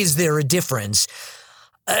 Is there a difference?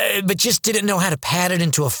 But just didn't know how to pad it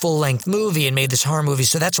into a full-length movie and made this horror movie.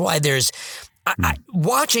 So that's why there's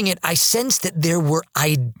watching it, I sensed that there were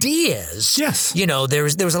ideas. Yes. You know, there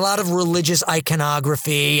was a lot of religious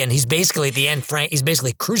iconography, and he's basically at the end, he's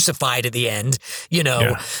basically crucified at the end, you know.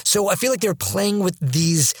 Yeah. So I feel like they're playing with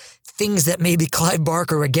these things that maybe Clive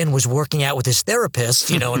Barker, again, was working out with his therapist,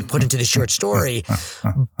 you know, and put into the short story.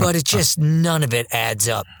 But it just, none of it adds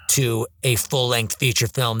up to a full-length feature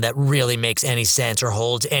film that really makes any sense or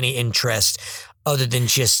holds any interest other than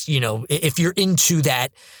just, you know, if you're into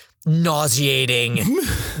that nauseating,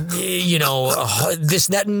 you know,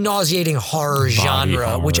 that nauseating horror genre,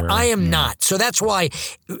 horror, which I am not. So that's why,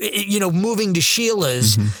 you know, moving to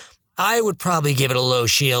Sheila's, I would probably give it a low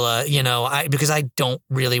Sheila, you know, because I don't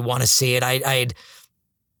really want to see it. I'd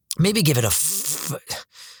maybe give it a 5.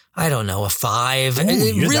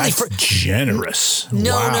 Ooh, really generous.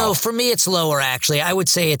 No, for me it's lower actually. I would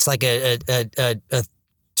say it's like a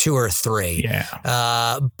 2 or 3.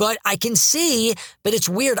 Yeah. But I can see, but it's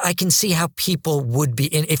weird. I can see how people would be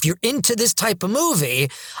if you're into this type of movie,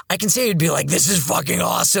 I can see you'd be like, this is fucking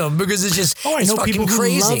awesome because it's just, I know people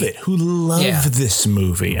who love it, who love this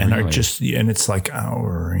movie and are just, and it's like, oh,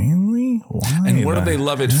 really? Why? And what do they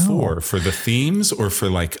love it for? For the themes or for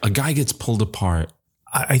like a guy gets pulled apart?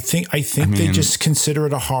 I think they just consider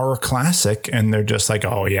it a horror classic and they're just like,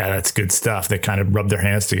 oh yeah, that's good stuff. They kind of rub their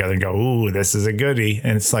hands together and go, ooh, this is a goodie.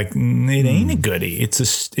 And it's like, it ain't a goodie. It's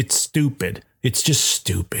stupid. It's just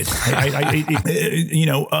stupid.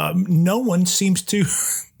 No one seems to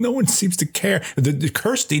care. The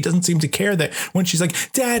Kirsty doesn't seem to care that when she's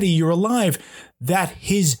like, Daddy, you're alive, that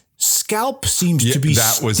his scalp seems to be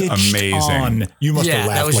that was amazing. On. You must have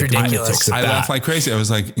laughed. That was like ridiculous. I laughed like crazy. I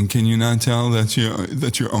was like, and can you not tell that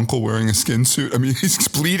your uncle wearing a skin suit? I mean, he's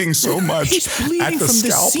bleeding so much. He's bleeding at the from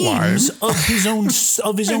scalp the seams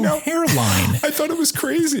of his own hairline. I thought it was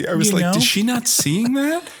crazy. I was like, is she not seeing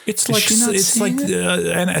that? It's like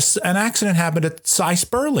an accident happened at Cy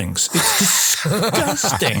Sperling's. It's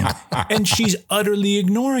disgusting, and she's utterly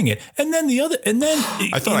ignoring it. And then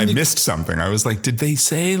I thought I missed something. I was like, did they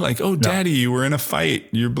say like, oh, Daddy, you were in a fight,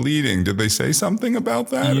 you're bleeding? Did they say something about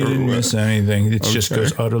that? You didn't miss anything. It just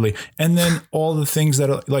goes utterly. And then all the things that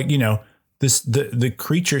are like, you know, the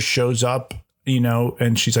creature shows up, you know,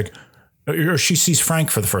 and she's like, or she sees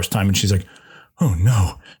Frank for the first time, and she's like, oh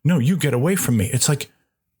no, you get away from me. It's like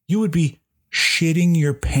you would be shitting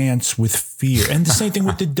your pants with fear. And the same thing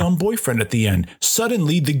with the dumb boyfriend at the end.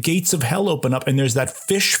 Suddenly the gates of hell open up and there's that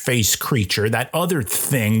fish face creature, that other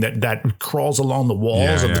thing that crawls along the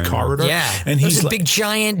walls of the corridor. Yeah. And he's a big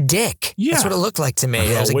giant dick. Yeah. That's what it looked like to me.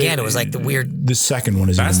 It was like the weird. The second one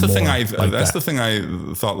is that's even the thing more that's the thing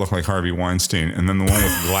I thought looked like Harvey Weinstein. And then the one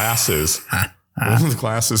with glasses. One with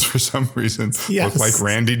glasses for some reason looked like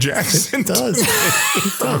Randy Jackson. It does.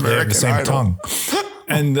 They have the same tongue.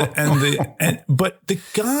 But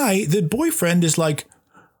the boyfriend is like,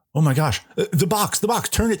 oh my gosh, the box,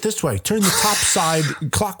 turn it this way, turn the top side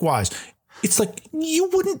clockwise. It's like, you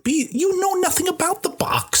know nothing about the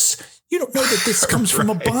box. You don't know that this comes from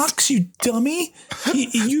a box, you dummy.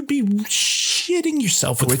 You'd be shitting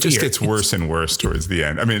yourself with fear. It just gets worse and worse towards the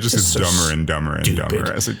end. I mean, it just gets dumber and dumber and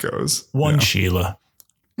dumber as it goes. Sheila.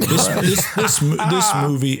 This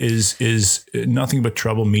movie is nothing but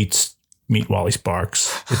trouble meets Meet Wally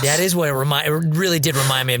Sparks. That is what it really did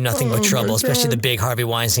remind me of Nothing But Trouble, especially the big Harvey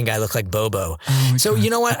Weinstein guy looked like Bobo. So you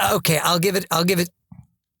know what? Okay, I'll give it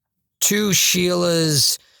 2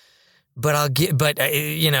 Sheilas, but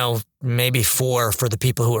you know, maybe 4 for the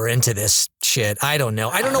people who are into this shit. I don't know.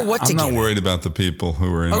 I don't know what to give. I'm not worried about the people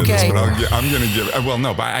who are into this, but I'm going to give it. Well,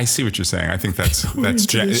 no, but I see what you're saying. I think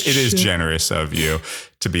it is generous of you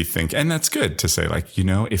to be thinking, and that's good to say, like, you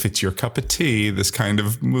know, if it's your cup of tea, this kind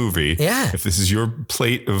of movie, if this is your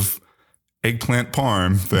plate of eggplant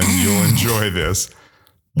parm, then you'll enjoy this.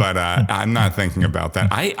 But I'm not thinking about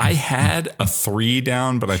that. I had a 3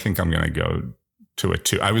 down, but I think I'm going to go to a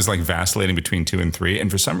 2. I was like vacillating between 2 and 3.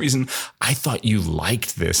 And for some reason, I thought you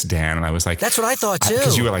liked this, Dan. And I was like, that's what I thought too.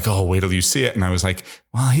 Because you were like, oh, wait till you see it. And I was like,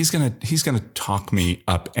 well, he's going to talk me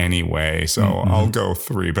up anyway. So I'll go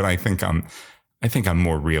 3. But I think I'm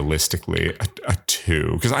more realistically a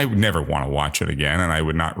 2, because I would never want to watch it again. And I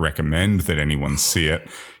would not recommend that anyone see it.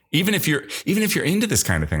 Even if you're into this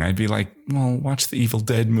kind of thing, I'd be like, well, watch the Evil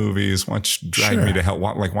Dead movies, watch Drag Me to Hell,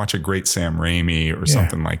 watch a great Sam Raimi or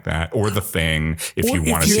something like that, or The Thing if you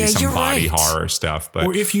want to see some body horror stuff. But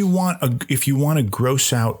or if you want a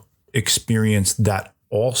gross out experience that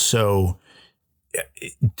also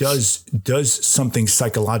does something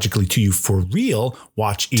psychologically to you for real,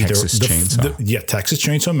 watch either Texas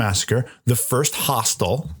Chainsaw Massacre, the first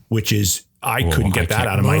Hostel, which is I couldn't get that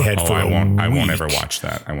out of my head for a week. I won't ever watch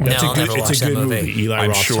that. I won't. It's a good movie. Eli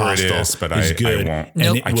Roth's sure Hostel it is, but I won't.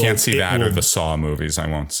 Nope. I can't see that or the Saw movies. I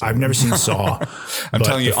won't see. I've never seen Saw. I'm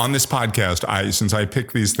telling you, on this podcast, since I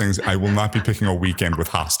pick these things, I will not be picking a weekend with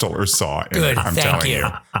Hostel or Saw. Good. I'm Thank telling you.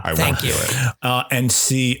 I won't do it. And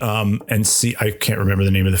see, I can't remember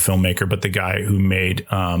the name of the filmmaker, but the guy who made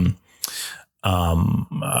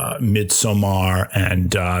Midsommar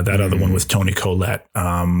and that other one with Tony Collette.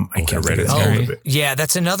 I can't remember. Yeah,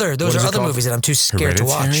 that's another. Those are other movies that I'm too scared to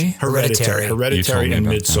watch. Hereditary and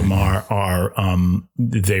Midsommar are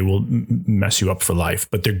they will mess you up for life,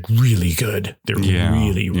 but they're really good. They're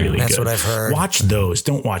really good. That's what I've heard. Watch those.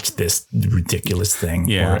 Don't watch this ridiculous thing.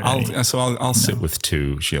 Yeah, I'll sit with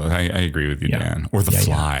two, Sheila. I agree with you, Dan. Or The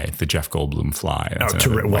Fly, the Jeff Goldblum Fly. That's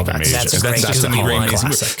great. That's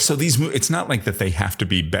classic. So these movies, it's not like that they have to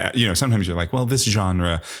be bad. You know, sometimes you're like, well, this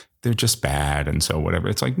genre, they're just bad. And so whatever.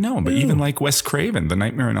 It's like, no, but even like Wes Craven, the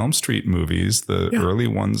Nightmare on Elm Street movies, the early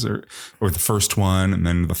ones or the first one and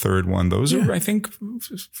then the third one, those are, I think,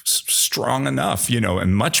 strong enough, you know,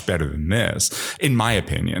 and much better than this, in my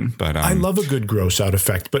opinion. But I love a good gross out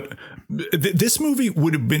effect, but this movie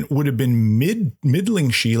would have been middling,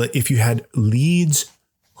 Sheila, if you had leads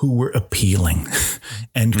who were appealing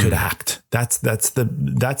and could act.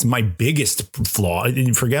 That's my biggest flaw.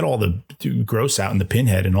 Forget all the gross out and the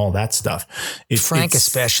pinhead and all that stuff. Frank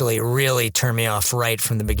especially really turned me off right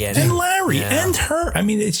from the beginning. And Larry and her. I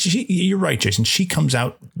mean, you're right, Jason. She comes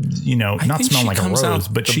out, you know, not smelling like a rose,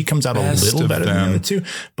 but she comes out a little better than the other two.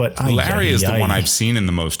 But Larry is the one I've seen in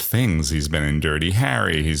the most things. He's been in Dirty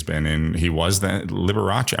Harry. He was that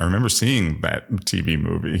Liberace. I remember seeing that TV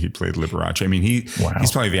movie. He played Liberace. I mean,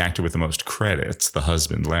 he's probably the actor with the most credits, the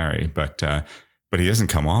husband, Larry, but he doesn't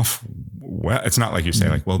come off well. It's not like you say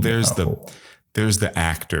like, well, there's the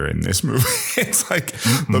actor in this movie. It's like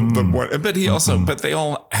but they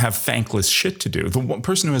all have thankless shit to do. The one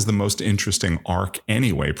person who has the most interesting arc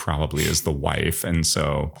anyway probably is the wife. And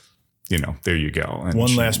so, you know, there you go. And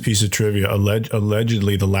one last piece of trivia,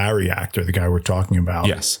 allegedly the Larry actor, the guy we're talking about.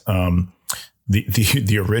 Yes.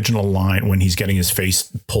 The original line when he's getting his face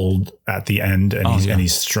pulled at the end and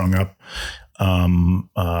he's strung up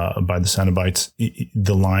by the Cenobites,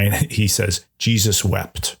 the line he says, Jesus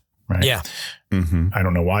wept. Right. Yeah. Mm-hmm. I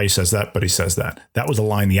don't know why he says that, but he says that. That was a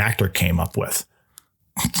line the actor came up with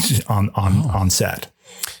on set.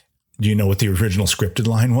 Do you know what the original scripted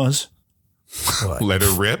line was? What? Let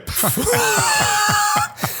her rip.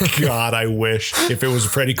 God, I wish. If it was a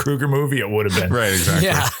Freddy Krueger movie, it would have been. Right, exactly.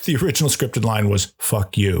 Yeah. The original scripted line was,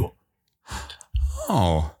 fuck you.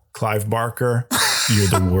 Oh. Clive Barker, you're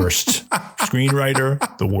the worst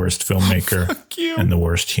screenwriter, the worst filmmaker, and the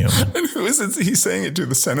worst human. And who is it? He's saying it to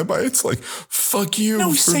the Cenobites, like, fuck you.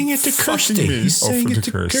 No, he's saying it to Kirsty. He's saying it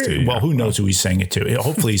to Kirsty. Well, who knows who he's saying it to?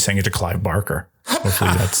 Hopefully he's saying it to Clive Barker. Hopefully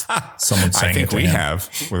that's someone saying it to him. I think we have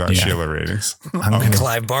with our Sheila ratings.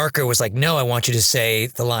 Clive Barker was like, no, I want you to say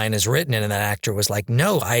the line is written. And that actor was like,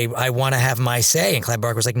 no, I want to have my say. And Clive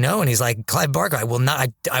Barker was like, no. And he's like, Clive Barker, I will not,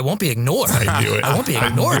 I won't be ignored. I knew it. I won't be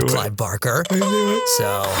ignored, Clive Barker. I knew it.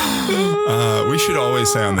 So we should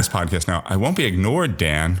always say on this podcast now, I won't be ignored,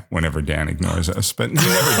 Dan, whenever Dan ignores us, but he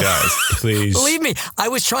never does. Please. Believe me, I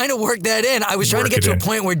was trying to work that in. I was trying to get to a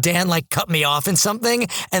point where Dan like cut me off in something.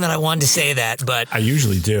 And then I wanted to say that, but I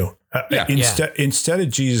usually do. Instead of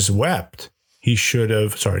Jesus wept, he should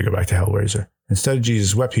have, sorry to go back to Hellraiser. Instead of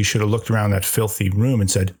Jesus wept, he should have looked around that filthy room and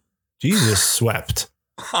said, Jesus wept.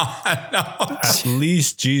 No. At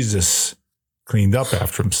least Jesus cleaned up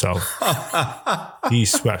after himself. He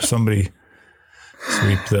swept. Somebody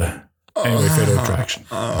sweep the, anyway, Fatal Attraction.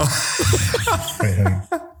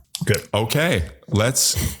 Good. Okay.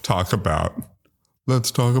 Let's talk about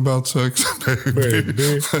sex,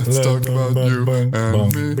 baby. Let's talk about you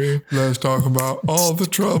and me. Let's talk about all the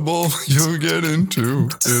trouble you get into.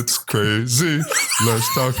 It's crazy.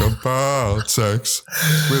 Let's talk about sex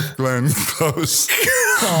with Glenn Close.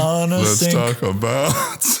 Let's talk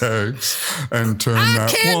about sex and turn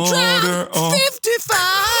that water on.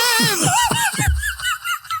 55.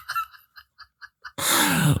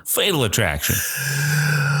 Fatal Attraction.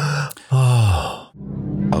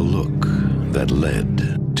 A look that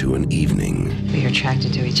led to an evening. We were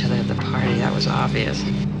attracted to each other at the party. That was obvious.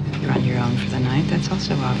 You're on your own for the night. That's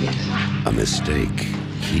also obvious. A mistake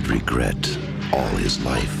he'd regret all his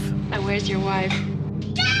life. Where's your wife?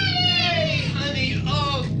 Daddy! Honey,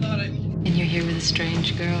 oh, God. And you're here with a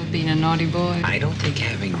strange girl being a naughty boy. I don't think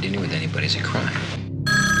having dinner with anybody is a crime.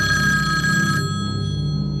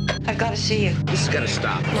 I've got to see you. This is gonna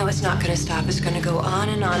stop. No, it's not going to stop. It's going to go on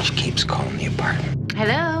and on. She keeps calling the apartment.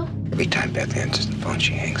 Hello? Every time Beth answers the phone,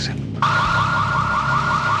 she hangs up.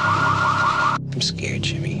 I'm scared,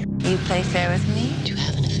 Jimmy. You play fair with me? Do you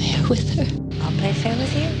have an affair with her? I'll play fair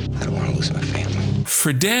with you. I don't want to lose my family.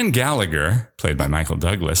 For Dan Gallagher, played by Michael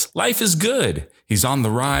Douglas, life is good. He's on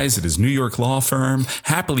the rise at his New York law firm,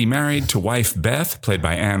 happily married to wife Beth, played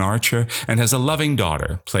by Ann Archer, and has a loving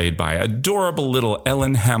daughter, played by adorable little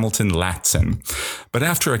Ellen Hamilton Latson. But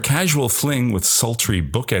after a casual fling with sultry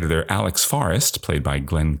book editor Alex Forrest, played by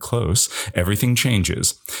Glenn Close, everything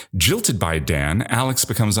changes. Jilted by Dan, Alex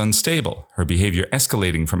becomes unstable, her behavior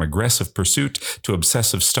escalating from aggressive pursuit to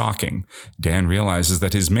obsessive stalking. Dan realizes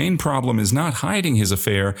that his main problem is not hiding his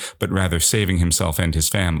affair, but rather saving himself and his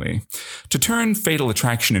family. To turn Fatal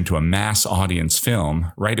Attraction into a mass audience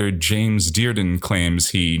film, writer James Dearden claims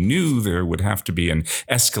he knew there would have to be an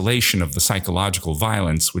escalation of the psychological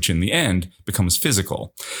violence, which in the end becomes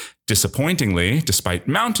physical. Disappointingly, despite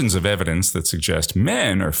mountains of evidence that suggest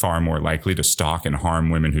men are far more likely to stalk and harm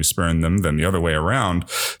women who spurn them than the other way around,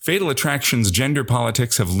 Fatal Attraction's gender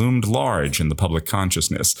politics have loomed large in the public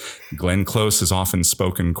consciousness. Glenn Close has often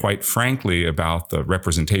spoken quite frankly about the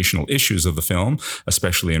representational issues of the film,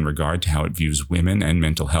 especially in regard to how it views women and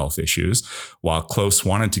mental health issues. While Close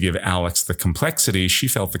wanted to give Alex the complexity she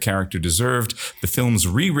felt the character deserved, the film's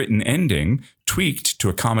rewritten ending, tweaked to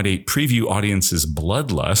accommodate preview audiences'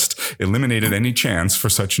 bloodlust, eliminated any chance for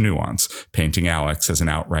such nuance, painting Alex as an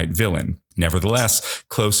outright villain. Nevertheless,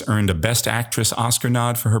 Close earned a Best Actress Oscar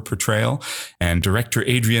nod for her portrayal, and director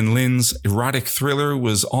Adrian Lynn's erotic thriller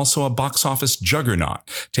was also a box office juggernaut,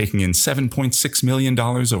 taking in $7.6 million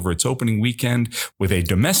over its opening weekend, with a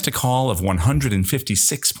domestic haul of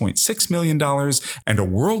 $156.6 million and a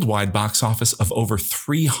worldwide box office of over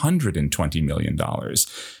 $320 million.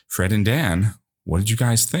 Fred and Dan, what did you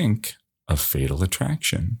guys think of Fatal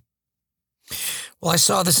Attraction? Well, I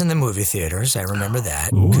saw this in the movie theaters. I remember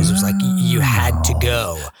that because it was like you had to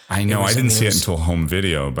go. I know. I didn't see it until home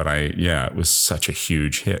video, but it was such a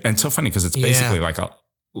huge hit. And it's so funny because it's basically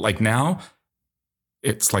like now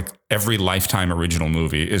it's like every Lifetime original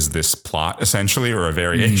movie is this plot essentially, or a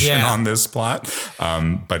variation on this plot.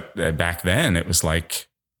 But back then it was like,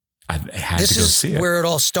 I had to go see it. This is where it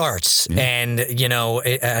all starts. Yeah. And,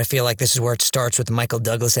 I feel like this is where it starts with Michael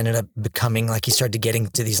Douglas ended up becoming like he started getting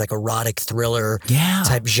to these like erotic thriller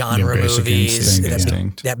type genre movies.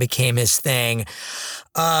 That became his thing.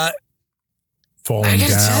 Falling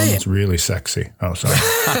Down is really sexy. Oh, sorry.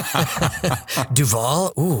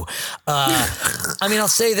 Duvall? Ooh. I'll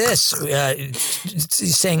say this.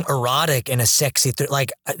 Saying erotic and a sexy,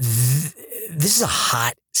 this is a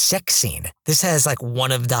hot sex scene. This has like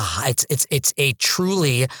one of the it's a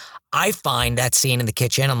truly, I find that scene in the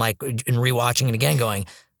kitchen, I'm like, in rewatching it again going,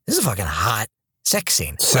 this is a fucking hot sex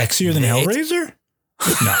scene. Sexier than Hellraiser?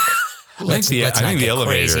 No. I think the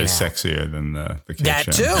elevator is sexier than the kitchen. That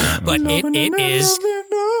too, but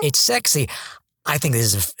it's sexy. I think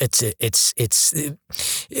this is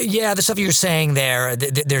the stuff you're saying there.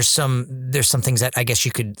 There's some things that I guess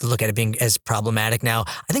you could look at it being as problematic now.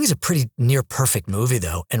 I think it's a pretty near perfect movie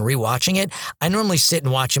though. And rewatching it, I normally sit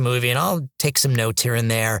and watch a movie and I'll take some notes here and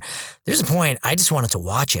there. There's a point I just wanted to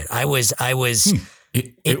watch it.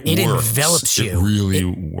 It envelops you. It really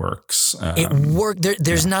works. It worked.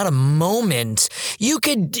 There's not a moment. You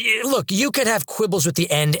could have quibbles with the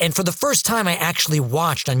end. And for the first time I actually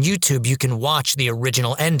watched on YouTube, you can watch the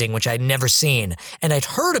original ending, which I'd never seen. And I'd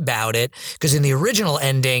heard about it because in the original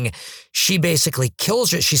ending, she basically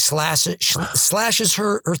kills her. She slashes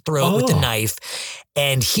her throat with the knife,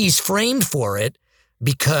 and he's framed for it.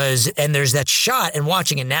 And there's that shot, and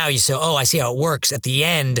watching it now, you say, I see how it works. At the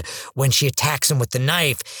end, when she attacks him with the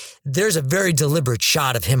knife, there's a very deliberate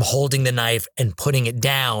shot of him holding the knife and putting it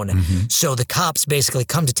down. Mm-hmm. So the cops basically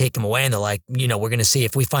come to take him away, and they're like, we're going to see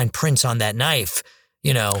if we find prints on that knife,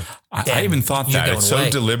 I even thought that. It's so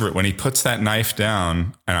deliberate when he puts that knife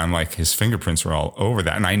down, and I'm like, his fingerprints are all over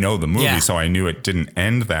that. And I know the movie, so I knew it didn't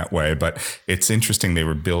end that way, but it's interesting they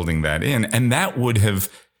were building that in. And that would have...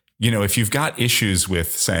 if you've got issues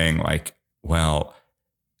with saying like, well,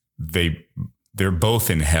 they're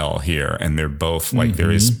both in hell here, and they're both like,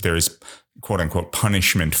 there is quote unquote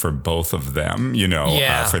punishment for both of them,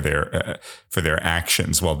 for their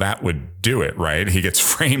actions. Well, that would do it, right? He gets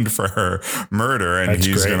framed for her murder, and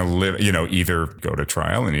he's going to live, either go to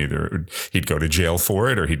trial, and either he'd go to jail for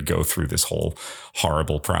it, or he'd go through this whole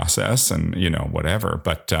horrible process and, whatever.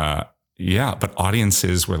 But but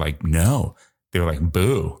audiences were like, no, they were like,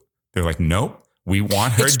 boo. They're like, nope, We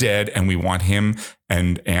want her dead, and we want him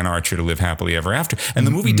and Anne Archer to live happily ever after. And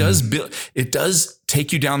the movie does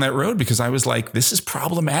take you down that road, because I was like, this is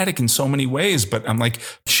problematic in so many ways. But I'm like,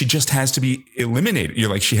 she just has to be eliminated. You're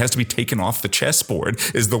like, she has to be taken off the chessboard,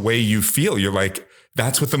 is the way you feel. You're like,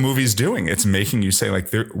 that's what the movie's doing. It's making you say,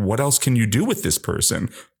 like, what else can you do with this person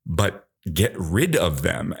but get rid of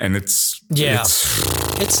them? And it's a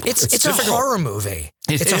horror movie.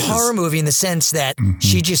 It's a horror movie in the sense that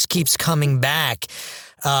she just keeps coming back.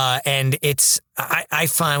 And I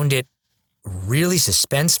found it really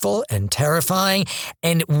suspenseful and terrifying.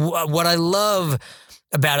 And what I love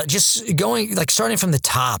about it, just going, like, starting from the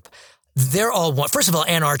top, they're all first of all,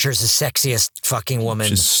 Anne Archer is the sexiest fucking woman.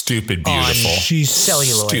 She's stupid beautiful. She's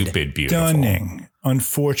celluloid. Stupid beautiful. Stunning.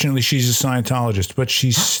 Unfortunately, she's a Scientologist, but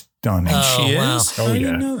she's stunning. She is? Oh,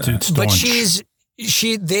 yeah. But she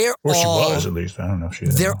was, at least. I don't know if she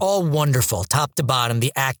is. They're all wonderful, top to bottom.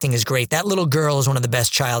 The acting is great. That little girl is one of the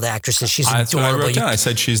best child actresses. She's That's adorable. What I wrote down. I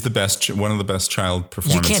said she's the best, one of the best child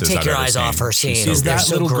performances. You can't take I've your ever eyes seen. off her scene. Is that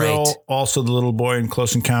so little great. girl also the little boy in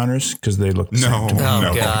Close Encounters? Because they look the same to me.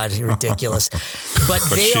 Oh, God, ridiculous. But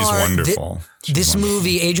she's wonderful. This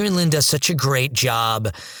movie, Adrian Lyne does such a great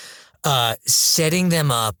job setting them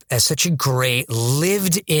up as such a great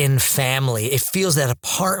lived-in family. It feels that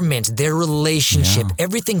apartment, their relationship,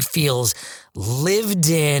 everything feels lived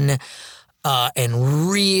in and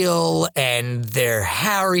real, and they're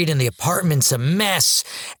harried and the apartment's a mess,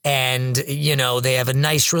 and, you know, they have a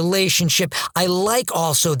nice relationship. I like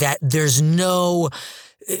also that there's no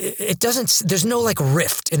like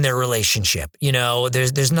rift in their relationship. You know,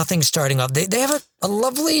 there's nothing starting off. They have a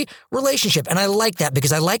lovely relationship. And I like that,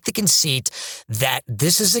 because I like the conceit that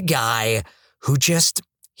this is a guy who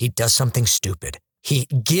he does something stupid. He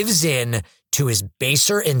gives in to his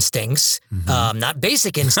baser instincts, not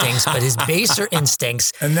basic instincts, but his baser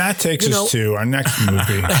instincts. And that takes us to our next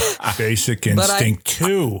movie, Basic Instinct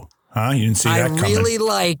 2. Huh? You didn't see that coming. I really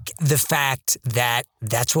like the fact that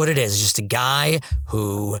that's what it is. Just a guy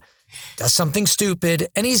who does something stupid,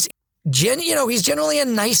 and he's generally a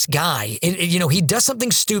nice guy. He does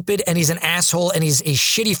something stupid, and he's an asshole, and he's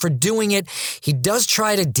shitty for doing it. He does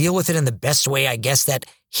try to deal with it in the best way, I guess, that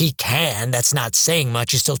he can. That's not saying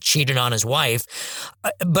much. He still cheated on his wife.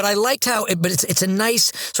 But I liked how, it's a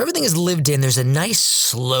nice, so everything is lived in. There's a nice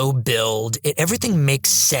slow build. Everything makes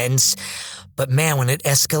sense. But man, when it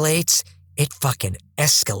escalates, it fucking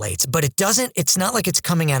escalates. But it's not like it's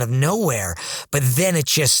coming out of nowhere. But then it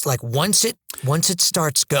just, like, once it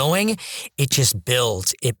starts going, it just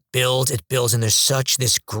builds. It builds. And there's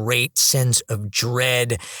this great sense of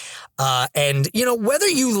dread. And, whether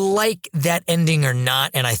you like that ending or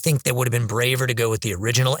not, and I think they would have been braver to go with the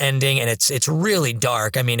original ending, and it's really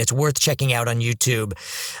dark. I mean, it's worth checking out on YouTube.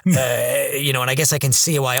 And I guess I can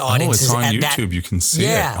see why audiences it's on YouTube. You can see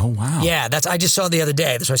it. Oh, wow. Yeah, I just saw it the other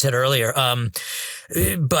day. That's what I said earlier.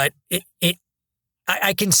 But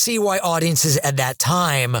I can see why audiences at that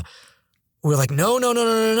time were like,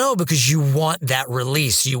 no, because you want that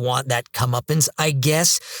release. You want that comeuppance, I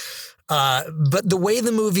guess. But the way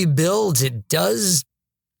the movie builds, it does,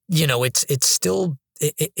 it's still,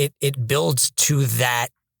 it builds to that.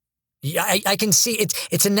 I can see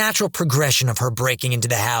it's a natural progression of her breaking into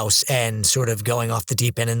the house and sort of going off the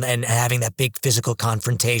deep end and having that big physical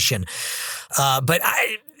confrontation. But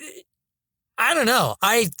I don't know.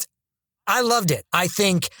 I loved it. I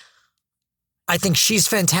think she's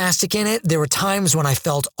fantastic in it. There were times when I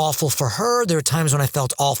felt awful for her. There were times when I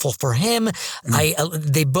felt awful for him.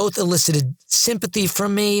 They both elicited sympathy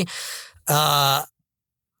from me. I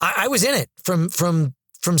was in it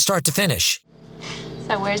from start to finish.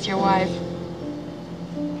 So where's your wife?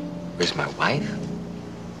 Where's my wife?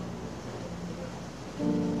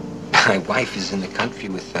 My wife is in the country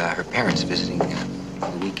with her parents visiting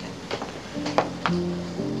for the weekend.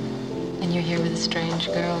 And you're here with a strange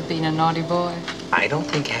girl being a naughty boy? I don't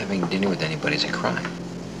think having dinner with anybody's a crime.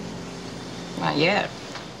 Not yet.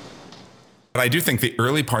 But I do think the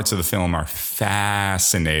early parts of the film are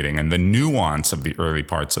fascinating, and the nuance of the early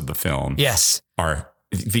parts of the film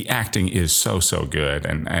the acting is so good,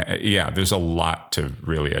 and there's a lot to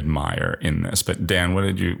really admire in this. But Dan, what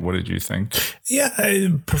did you think? Yeah,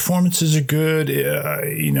 performances are good. I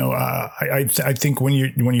think when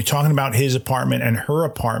you're talking about his apartment and her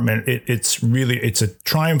apartment, it's a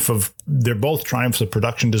triumph of. They're both triumphs of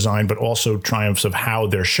production design, but also triumphs of how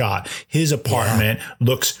they're shot. His apartment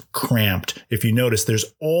looks cramped. If you notice,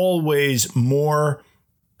 there's always more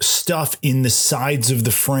stuff in the sides of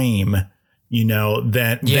the frame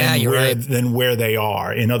than where they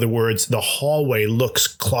are. In other words, the hallway looks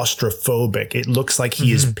claustrophobic. It looks like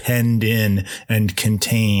he is penned in and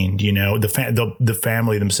contained. The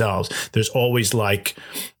family themselves. There's always like,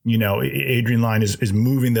 Adrian Lyne is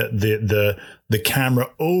moving the camera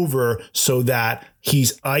over so that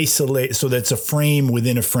he's isolated, so that it's a frame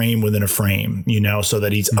within a frame within a frame, so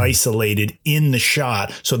that he's isolated in the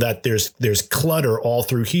shot, so that there's clutter all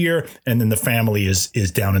through here, and then the family is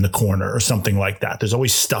down in the corner or something like that. There's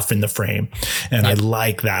always stuff in the frame, and I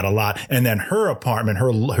like that a lot. And then her apartment,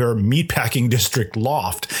 her meatpacking district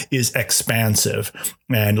loft is expansive,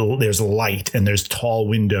 and there's light, and there's tall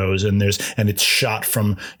windows, and it's shot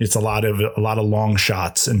from, it's a lot of long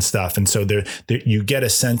shots and stuff, and so there you get a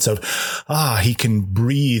sense of he can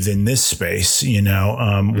breathe in this space,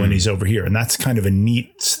 when he's over here, and that's kind of a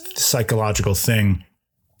neat psychological thing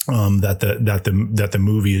that the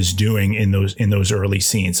movie is doing in those early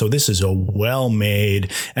scenes. So this is a well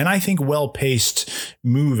made and I think well paced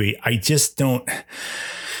movie. I just don't.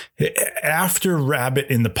 After Rabbit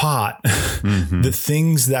in the Pot, the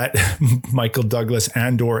things that Michael Douglas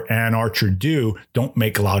and/or Anne Archer do don't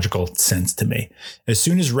make logical sense to me. As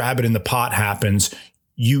soon as Rabbit in the Pot happens,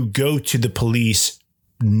 you go to the police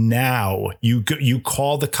now. You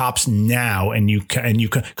call the cops now, and you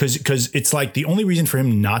because it's like the only reason for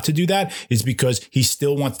him not to do that is because he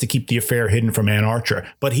still wants to keep the affair hidden from Anne Archer,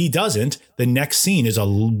 but he doesn't. The next scene is a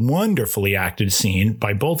wonderfully acted scene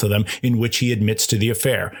by both of them in which he admits to the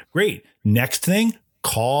affair. Great. Next thing,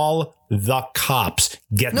 call the cops.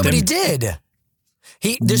 But he did.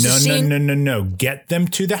 No. Get them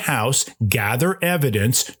to the house, gather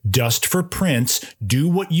evidence, dust for prints, do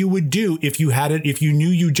what you would do if you knew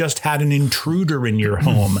you just had an intruder in your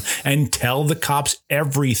home, and tell the cops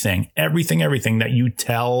everything that you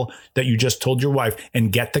just told your wife,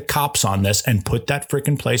 and get the cops on this and put that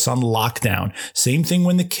frickin' place on lockdown. Same thing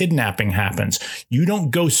when the kidnapping happens. You don't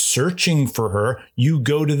go searching for her. You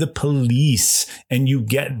go to the police and you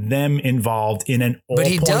get them involved in an all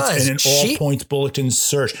points bulletin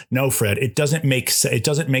search. No, Fred, it doesn't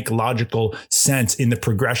make logical sense in the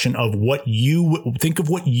progression of what you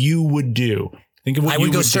would do. I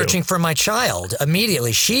would go searching for my child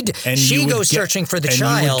immediately. She goes searching for the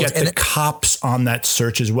child. You would get the cops on that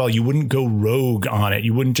search as well. You wouldn't go rogue on it.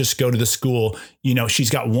 You wouldn't just go to the school. She's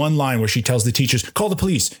got one line where she tells the teachers, call the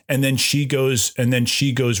police. And then she goes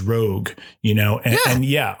rogue,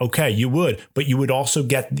 okay, you would. But you would also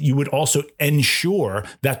ensure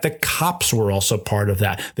that the cops were also part of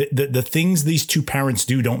that. The things these two parents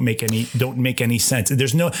do don't make any sense.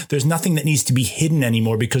 There's nothing that needs to be hidden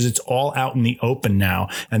anymore because it's all out in the open now.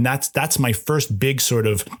 And that's my first big sort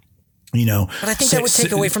of, but I think that would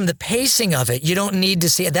take away from the pacing of it. You don't need to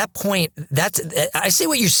see at that point. I see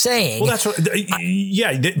what you're saying. Well, that's what,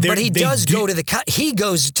 yeah. But he does go to the cop. He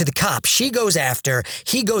goes to the cops. She goes after.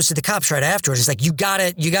 He goes to the cops right afterwards. It's like you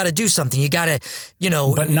gotta do something. You gotta,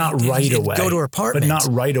 But not right away. Go to her apartment. But not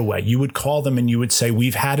right away. You would call them and you would say,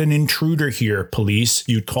 "We've had an intruder here, police."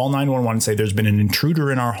 You'd call 911 and say, "There's been an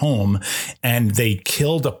intruder in our home, and they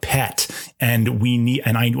killed a pet, and we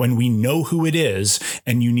know who it is,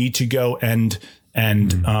 and you need to go and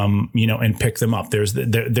pick them up. There's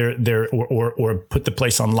or put the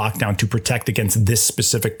place on lockdown to protect against this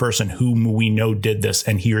specific person whom we know did this,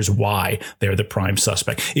 and here's why they're the prime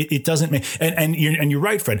suspect." It doesn't make and you're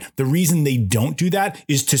right, Fred. The reason they don't do that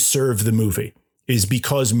is to serve the movie. Is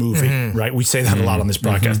because movie, right? We say that a lot on this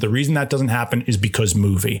broadcast. The reason that doesn't happen is because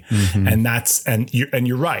movie, and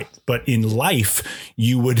you're right. But in life,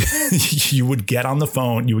 you would get on the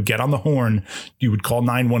phone, you would get on the horn, you would call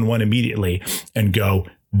 911 immediately and go,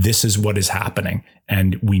 "This is what is happening,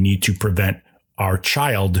 and we need to prevent our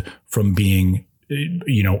child from being,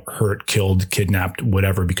 hurt, killed, kidnapped,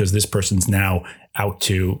 whatever, because this person's now out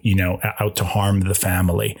to harm the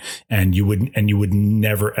family." And you would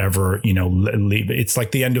never ever, leave. It's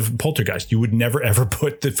like the end of Poltergeist. You would never ever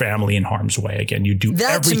put the family in harm's way again. You do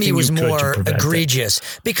that. Everything to me was you could more to egregious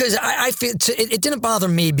because I feel it didn't bother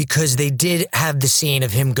me because they did have the scene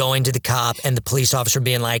of him going to the cop and the police officer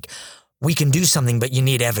being like, "We can do something, but you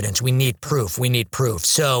need evidence. We need proof.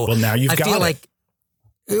 So now you've got feel it. like.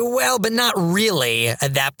 Well, but not really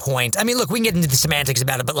at that point. I mean, look, we can get into the semantics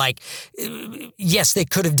about it, but yes, they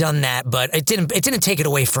could have done that, but it didn't take it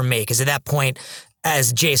away from me because at that point,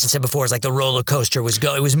 as Jason said before, it's like the roller coaster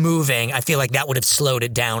it was moving. I feel like that would have slowed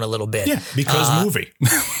it down a little bit. Yeah, because movie.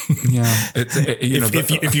 Yeah,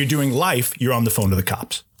 if you're doing life, you're on the phone to the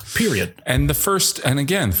cops. Period. And the first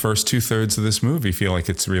 2/3 of this movie feel like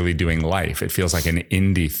it's really doing life. It feels like an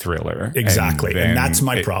indie thriller. Exactly. And that's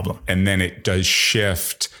my problem. And then it does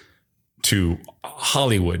shift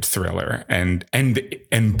Hollywood thriller, and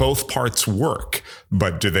both parts work,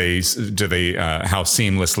 but do they how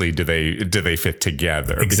seamlessly do they fit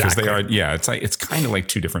together? Exactly. Because they are, it's kind of like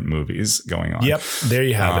two different movies going on. Yep, there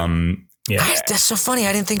you have it. Yeah. That's so funny.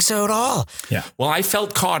 I didn't think so at all. Yeah. Well, I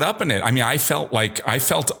felt caught up in it. I mean, I felt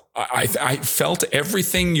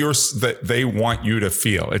everything that they want you to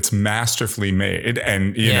feel. It's masterfully made,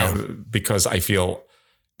 and you know, because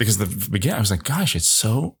the beginning, I was like, gosh, it's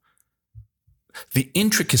so. The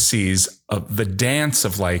intricacies of the dance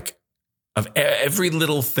of every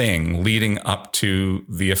little thing leading up to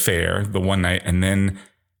the affair, the one night, and then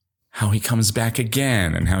how he comes back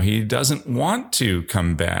again and how he doesn't want to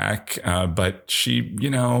come back. But she,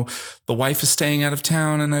 the wife is staying out of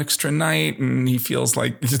town an extra night, and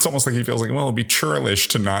it's almost like he feels like, well, it'll be churlish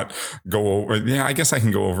to not go over. Yeah, I guess I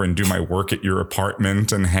can go over and do my work at your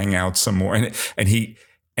apartment and hang out some more. And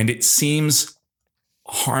it seems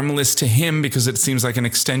harmless to him because it seems like an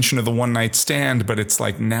extension of the one night stand, but it's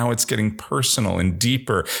like now it's getting personal and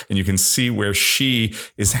deeper, and you can see where she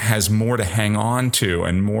has more to hang on to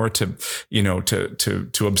and more to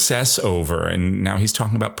obsess over. And now he's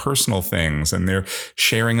talking about personal things, and they're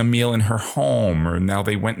sharing a meal in her home, or now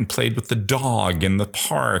they went and played with the dog in the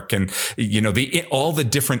park, and all the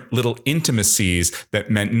different little intimacies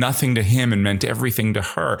that meant nothing to him and meant everything to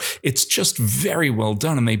her. It's just very well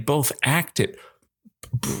done, and they both act it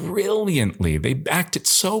brilliantly. They act it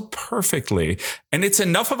so perfectly, and it's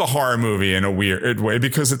enough of a horror movie in a weird way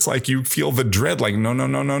because it's like you feel the dread, like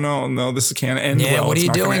no, this can't end well. What are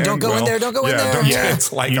you doing? Don't go in there. Don't go in there.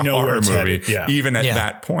 It's like a horror movie, even at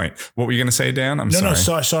that point. What were you going to say, Dan? I'm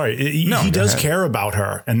sorry. He does care about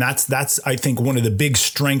her, and that's I think one of the big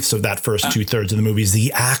strengths of that first 2/3 of the movie is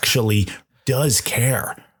he actually does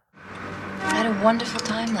care. I had a wonderful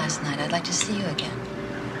time last night. I'd like to see you again.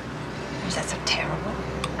 Is that so terrible?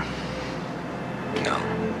 No.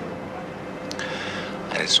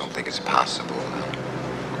 I just don't think it's possible.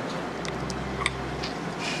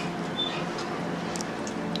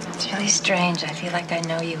 It's really strange. I feel like I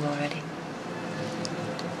know you already.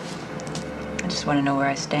 I just want to know where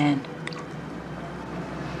I stand.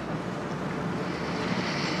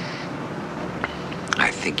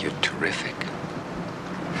 I think you're terrific.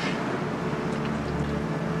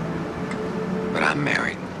 But I'm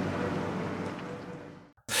married.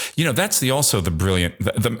 That's also the brilliant,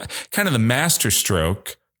 the kind of the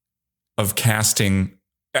masterstroke of casting.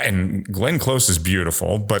 And Glenn Close is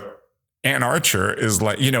beautiful, but Anne Archer is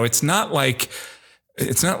like,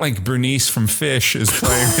 it's not like Bernice from Fish is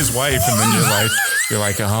playing his wife, and then you're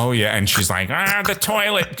like, oh yeah, and she's like, the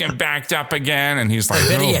toilet backed up again, and he's like,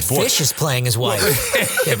 oh, Fish is playing his wife.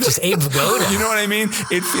 Just Abe Vigoda. You know what I mean?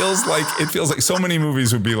 It feels like so many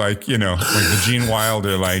movies would be like, like the Gene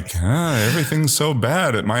Wilder, like, everything's so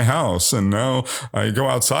bad at my house, and now I go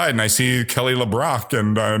outside and I see Kelly LeBrock,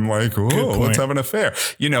 and I'm like, oh, let's have an affair.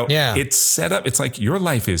 It's set up. It's like your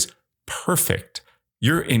life is perfect.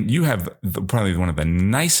 You have probably one of the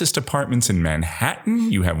nicest apartments in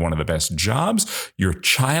Manhattan. You have one of the best jobs. Your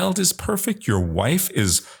child is perfect. Your wife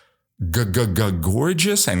is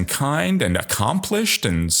gorgeous and kind and accomplished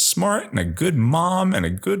and smart and a good mom and a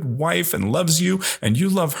good wife and loves you, and you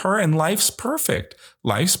love her, and life's perfect.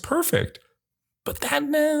 Life's perfect. But that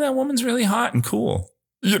woman's really hot and cool.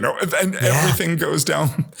 Everything goes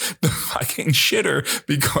down the fucking shitter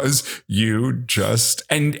because you just,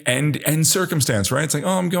 and circumstance, right? It's like,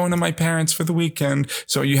 oh, I'm going to my parents for the weekend.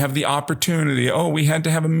 So you have the opportunity. Oh, we had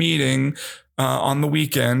to have a meeting on the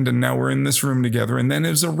weekend, and now we're in this room together. And then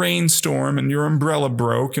it was a rainstorm and your umbrella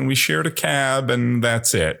broke and we shared a cab, and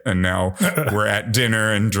that's it. And now we're at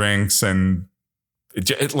dinner and drinks, and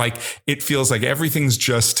it feels like everything's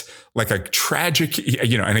just like a tragic,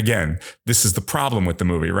 and again, this is the problem with the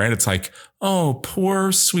movie, right? It's like, oh,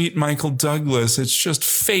 poor sweet Michael Douglas. It's just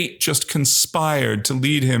fate just conspired to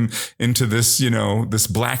lead him into this, this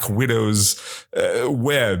Black Widow's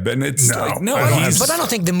web. And it's but I don't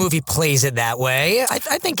think the movie plays it that way. I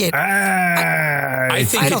think it. I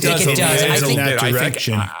think it does. It heads in that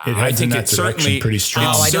direction. It heads in that direction pretty strong.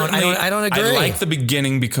 I don't agree. I like the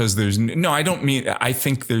beginning because I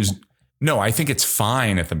think it's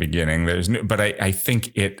fine at the beginning. I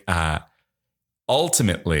think it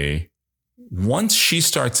ultimately, once she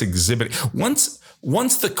starts exhibiting, once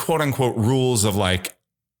the quote unquote rules of like,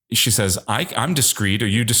 she says, I'm discreet. Are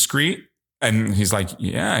you discreet? And he's like,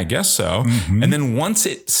 yeah, I guess so. Mm-hmm. And then once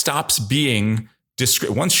it stops being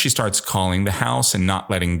discreet, once she starts calling the house and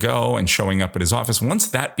not letting go and showing up at his office, once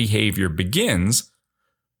that behavior begins,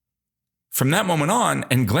 from that moment on,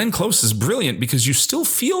 and Glenn Close is brilliant because you still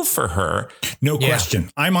feel for her. No question.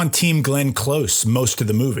 I'm on team Glenn Close most of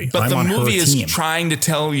the movie. But the movie is team. trying to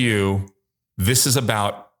tell you this is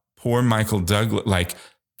about poor Michael Douglas, like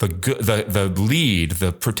the lead,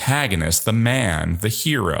 the protagonist, the man, the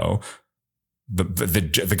hero,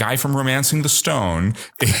 the guy from Romancing the Stone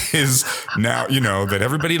is now, that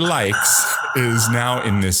everybody likes, is now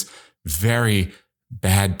in this very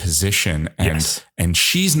bad position, and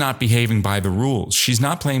she's not behaving by the rules. She's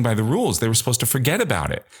not playing by the rules. They were supposed to forget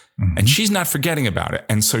about it, and she's not forgetting about it.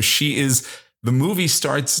 And so the movie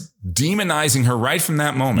starts demonizing her right from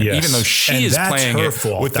that moment, even though she is playing it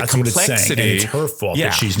with the complexity. It's her fault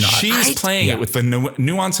that she's not. She's playing it with the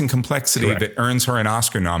nuance and complexity that earns her an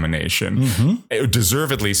Oscar nomination,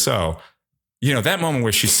 deservedly so. That moment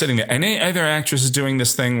where she's sitting there, and any other actress is doing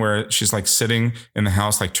this thing where she's like sitting in the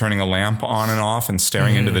house, like turning a lamp on and off and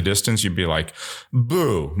staring into the distance. You'd be like,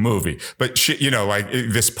 boo, movie. But she, like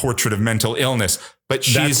this portrait of mental illness. But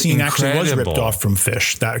she's that scene incredible. Actually was ripped off from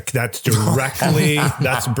Fish. That's directly,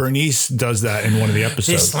 that's Bernice does that in one of the episodes.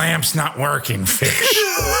 This lamp's not working, Fish.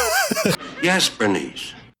 Yes,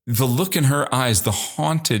 Bernice. The look in her eyes, the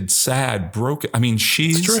haunted, sad, broken. I mean,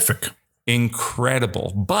 she's terrific.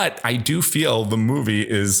 Incredible. But I do feel the movie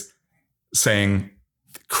is saying,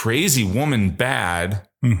 crazy woman bad.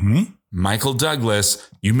 Michael Douglas,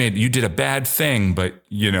 you did a bad thing, but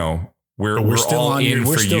we're still all in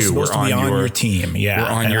for you. We're on your team. Yeah. We're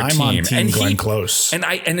on your team. On team Glenn Close. And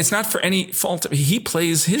it's not for any fault. He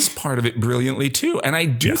plays his part of it brilliantly too. And I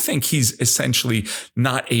do think he's essentially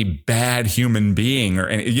not a bad human being or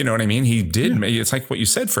any, you know what I mean? He did. It's like what you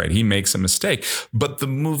said, Fred. He makes a mistake, but the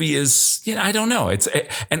movie is, I don't know.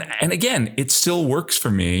 And again, it still works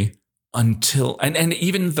for me until, and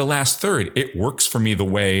even the last third, it works for me the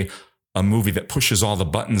way a movie that pushes all the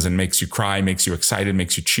buttons and makes you cry, makes you excited,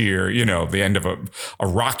 makes you cheer. The end of a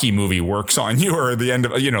Rocky movie works on you, or the end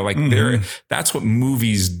of, that's what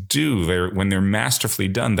movies do. When they're masterfully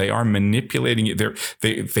done, they are manipulating you.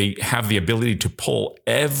 They have the ability to pull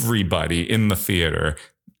everybody in the theater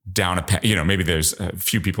down a path. Maybe there's a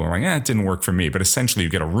few people who are like, it didn't work for me. But essentially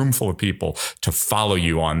you get a room full of people to follow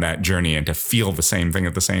you on that journey and to feel the same thing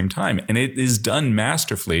at the same time. And it is done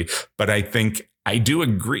masterfully. But I think I do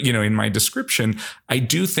agree, in my description, I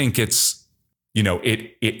do think it's,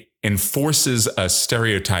 it enforces a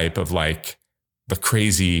stereotype of like the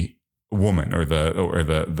crazy woman or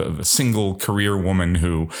the single career woman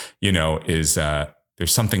who, is,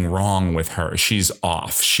 there's something wrong with her. She's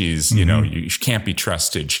off. She's, she can't be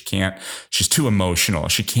trusted. She's too emotional.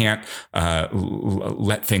 She can't,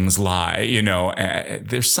 let things lie.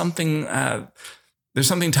 There's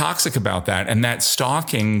something toxic about that. And that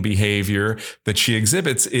stalking behavior that she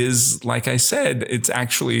exhibits is, like I said, it's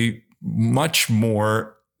actually much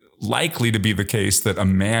more likely to be the case that a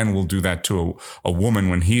man will do that to a woman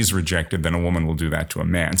when he's rejected than a woman will do that to a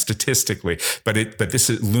man, statistically. But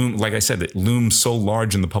this is like I said, it looms so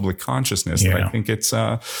large in the public consciousness that I think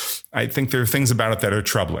I think there are things about it that are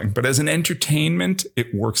troubling. But as an entertainment,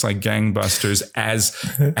 it works like gangbusters.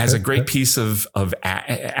 As a great piece of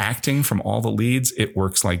acting from all the leads, it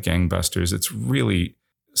works like gangbusters. It's really,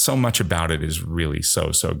 so much about it is really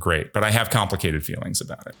so great. But I have complicated feelings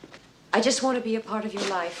about it. I just want to be a part of your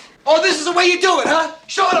life. Oh, this is the way you do it, huh?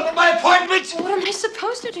 Showing up at my apartment? Well, what am I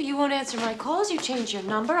supposed to do? You won't answer my calls. You change your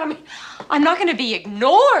number. I mean, I'm not going to be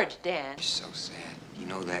ignored, Dan. You're so sad. You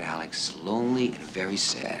know that, Alex. Lonely and very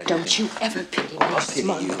sad. Don't you ever pity me,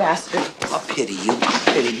 smug bastard. I'll pity you.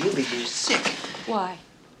 I'll pity you because you're sick. Why?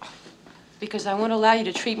 Because I won't allow you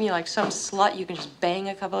to treat me like some slut you can just bang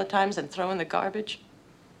a couple of times and throw in the garbage?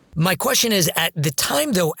 My question is, at the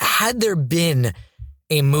time, though, had there been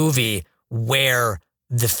a movie where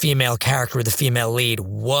the female character, the female lead,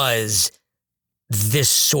 was this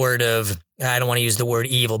sort of, I don't want to use the word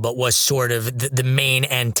evil, but was sort of the main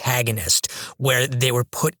antagonist, where they were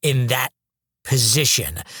put in that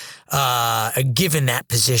position, given that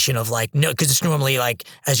position of like, no, because it's normally like,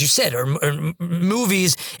 as you said, or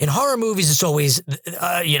movies, in horror movies, it's always,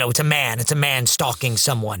 it's a man stalking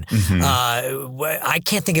someone. I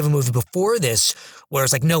can't think of a movie before this where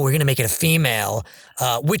it's like, no, we're going to make it a female,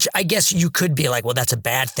 which I guess you could be like, well, that's a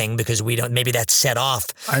bad thing because maybe that's set off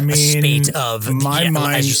a spate of,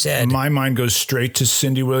 as you said. My mind goes straight to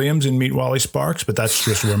Cindy Williams and Meet Wally Sparks, but that's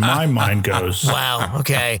just where my mind goes. Wow.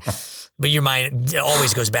 Okay. But your mind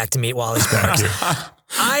always goes back to Meet Wally Sparks.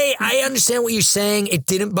 I understand what you're saying. It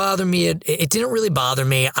didn't bother me. It didn't really bother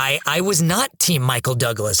me. I was not Team Michael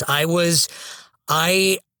Douglas.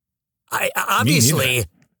 I obviously,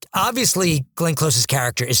 obviously Glenn Close's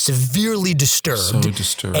character is severely disturbed. So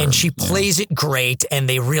disturbed. And she plays it great.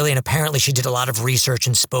 And and apparently she did a lot of research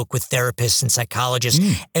and spoke with therapists and psychologists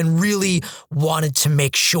and really wanted to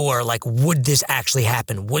make sure, like, would this actually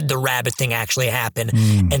happen? Would the rabbit thing actually happen?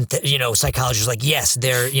 And, psychologists were like, yes,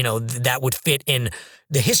 that would fit in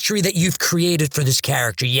the history that you've created for this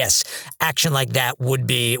character. Yes, action like that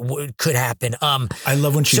could happen. I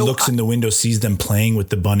love when she looks in the window, sees them playing with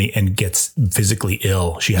the bunny, and gets physically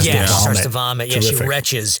ill. She has to vomit. She starts to vomit. Yeah, Terrific. she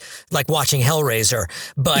retches like watching Hellraiser,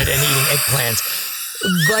 and eating eggplants.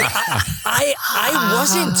 But I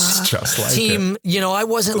wasn't just like team, I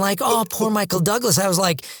wasn't like, oh, poor Michael Douglas. I was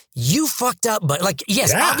like, you fucked up. But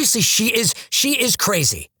obviously she is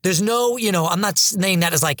crazy. There's no, I'm not saying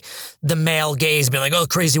that as like the male gaze being like, oh,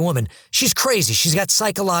 crazy woman. She's crazy. She's got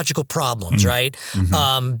psychological problems, right?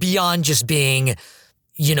 Mm-hmm. Beyond just being,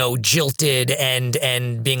 jilted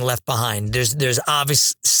and being left behind. There's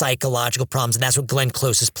obvious psychological problems. And that's what Glenn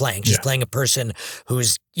Close is playing. She's playing a person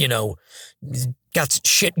who's, got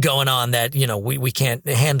shit going on that, we can't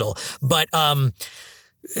handle. But to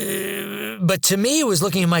me, it was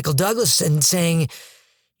looking at Michael Douglas and saying,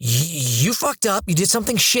 you fucked up. You did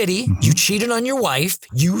something shitty. Mm-hmm. You cheated on your wife.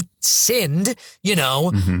 You sinned,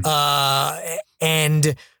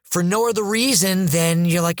 and for no other reason than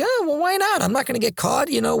you're like, oh, well, why not? I'm not going to get caught.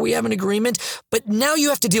 We have an agreement. But now you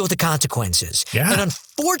have to deal with the consequences. Yeah. And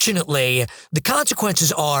unfortunately, the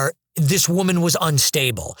consequences are this woman was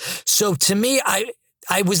unstable. So to me, I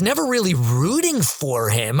was never really rooting for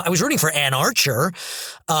him. I was rooting for Anne Archer,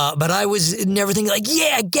 but I was never thinking like,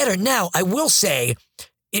 yeah, get her. Now, I will say,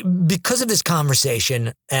 because of this conversation,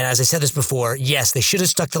 and as I said this before, yes, they should have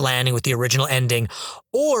stuck the landing with the original ending.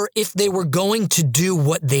 Or if they were going to do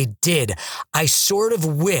what they did, I sort of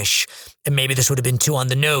wish, and maybe this would have been too on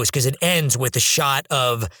the nose, because it ends with a shot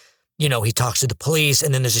of, he talks to the police,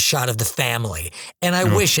 and then there's a shot of the family. And I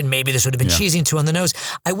wish, and maybe this would have been cheesy and too on the nose,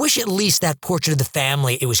 I wish at least that portrait of the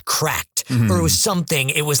family, it was cracked, or it was something.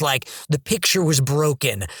 It was like the picture was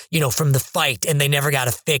broken, from the fight, and they never got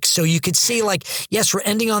a fix. So you could see, like, yes, we're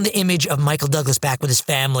ending on the image of Michael Douglas back with his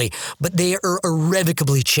family, but they are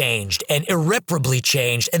irrevocably changed and irreparably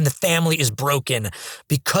changed, and the family is broken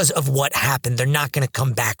because of what happened. They're not going to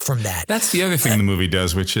come back from that. That's the other thing the movie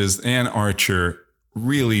does, which is Anne Archer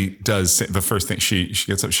really does say, the first thing she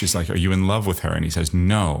gets up, she's like, are you in love with her? And he says,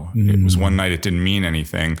 no, it was one night. It didn't mean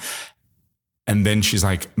anything. And then she's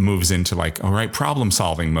like, moves into like, all right, problem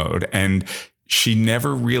solving mode. And she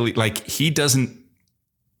never really, like, he doesn't,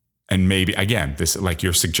 and maybe again, this, like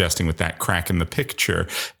you're suggesting with that crack in the picture,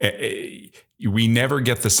 we never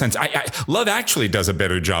get the sense. Love Actually does a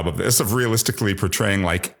better job of this, of realistically portraying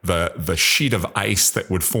like the sheet of ice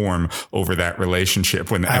that would form over that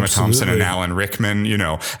relationship when Emma Thompson and Alan Rickman,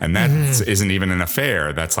 and that isn't even an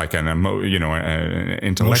affair. That's like an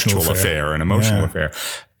intellectual affair, an emotional affair.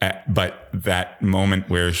 But that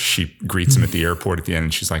moment where she greets him at the airport at the end,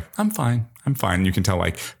 and she's like, I'm fine. You can tell,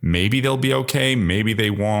 like, maybe they'll be okay. Maybe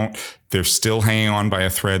they won't. They're still hanging on by a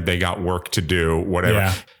thread. They got work to do, whatever.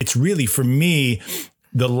 Yeah. It's really, for me,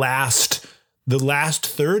 the last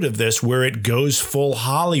third of this where it goes full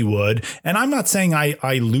Hollywood. And I'm not saying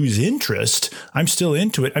I lose interest. I'm still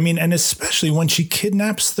into it. I mean, and especially when she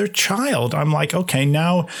kidnaps their child, I'm like, okay,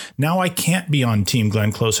 now I can't be on Team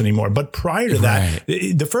Glenn Close anymore. But prior to that,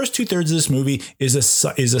 the first 2/3 of this movie is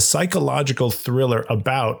a psychological thriller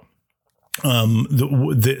about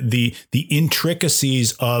the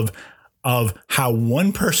intricacies of how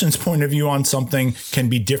one person's point of view on something can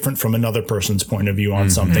be different from another person's point of view on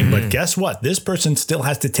something. But guess what? This person still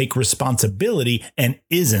has to take responsibility and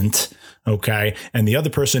isn't. Okay. And the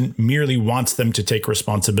other person merely wants them to take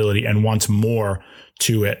responsibility and wants more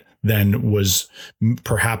to it than was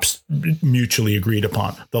perhaps mutually agreed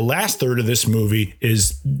upon. The last third of this movie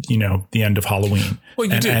is, the end of Halloween. Well,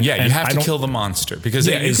 you do. You have to kill the monster, because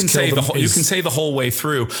you can say the whole way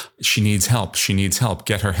through, she needs help.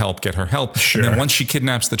 Get her help. Sure. And then once she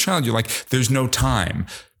kidnaps the child, you're like, there's no time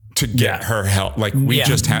to get her help. Like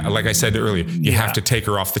just like I said earlier, you have to take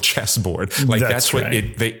her off the chessboard. Like that's what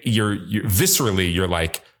you're viscerally, you're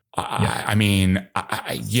like,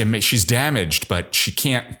 she's damaged, but she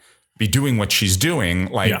can't be doing what she's doing.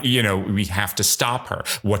 Like, we have to stop her.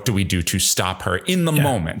 What do we do to stop her in the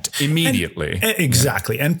moment, immediately?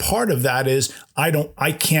 Exactly. And part of that is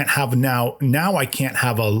I can't have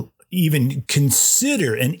even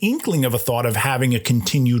consider an inkling of a thought of having a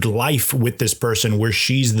continued life with this person where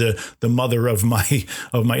she's the mother of my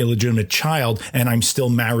illegitimate child, and I'm still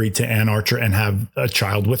married to Anne Archer and have a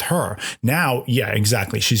child with her. Now,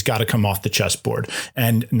 exactly. She's got to come off the chessboard.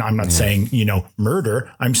 And I'm not saying, murder.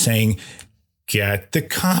 I'm saying get the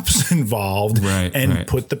cops involved and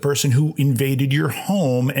put the person who invaded your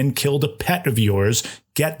home and killed a pet of yours,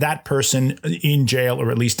 get that person in jail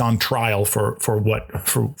or at least on trial for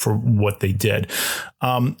what they did.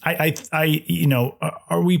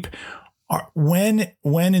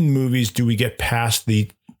 When in movies do we get past the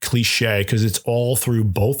cliche, because it's all through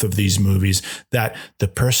both of these movies, that the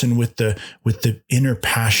person with the inner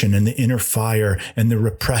passion and the inner fire and the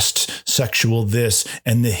repressed sexual this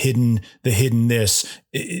and the hidden this,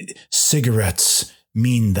 cigarettes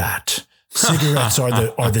mean that. Cigarettes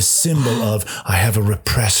are the symbol of I have a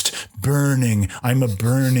repressed I'm a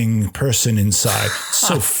burning person inside.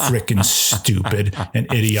 So freaking stupid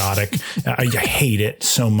and idiotic. I hate it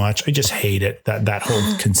so much. I just hate it. That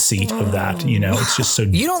whole conceit of that, it's just so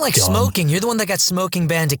You don't like dumb. smoking. You're the one that got smoking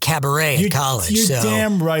banned at Cabaret at college. You're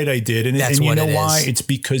damn right I did. And you know why? It's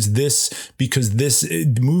because this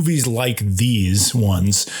movies like these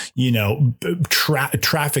ones,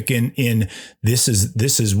 traffic in this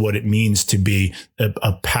is what it means to be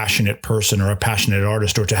a passionate person or a passionate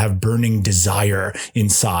artist, or to have burning desire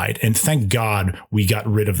inside. And thank God we got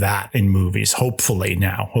rid of that in movies. Hopefully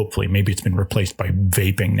maybe it's been replaced by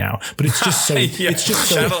vaping now, but it's just so it's just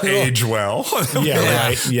so that'll age well.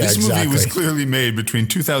 This movie was clearly made between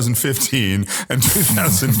 2015 and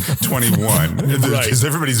 2021 because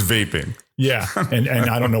everybody's vaping. Yeah, and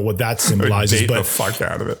I don't know what that symbolizes, but the fuck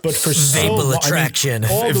out of it. But for Vapal attraction,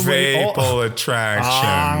 Vapal attraction.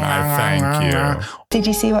 I thank you. Did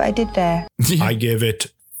you see what I did there? I give it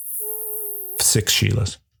 6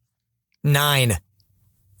 Sheilas. 9.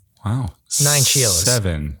 Wow. 9 Sheilas.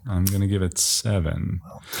 7. I'm going to give it 7.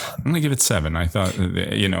 I'm going to give it 7. I thought,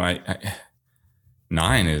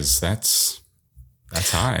 9 is that's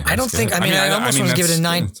high. I don't think, I almost want to give it a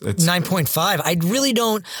 9.5. I really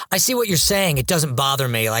don't. I see what you're saying. It doesn't bother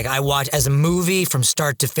me. Like, I watch as a movie from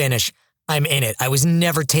start to finish. I'm in it. I was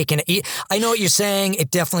never taken. I know what you're saying.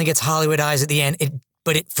 It definitely gets Hollywoodized at the end.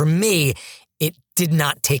 But for me, it did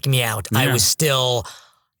not take me out. Yeah. I was still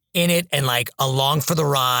in it and like along for the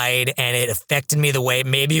ride, and it affected me the way,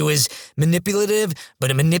 maybe it was manipulative, but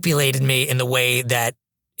it manipulated me in the way that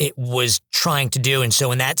it was trying to do. And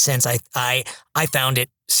so in that sense, I found it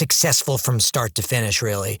successful from start to finish,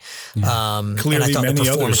 really. Yeah. Clearly, and I thought many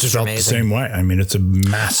others felt the same way. I mean, it's a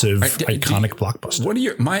massive, iconic blockbuster. What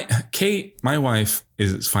are Kate, my wife,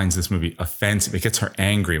 finds this movie offensive. It gets her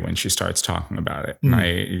angry when she starts talking about it. And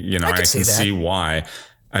I can see why.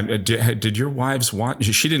 Did your wives watch?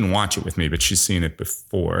 She didn't watch it with me, but she's seen it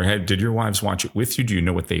before. Did your wives watch it with you? Do you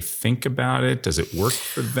know what they think about it? Does it work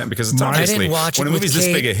for them? Because it's obviously when a movie's this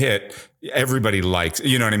big a hit, everybody likes.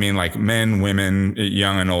 You know what I mean? Like men, women,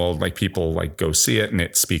 young and old. Like people like go see it, and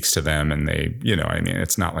it speaks to them, and they, you know what I mean?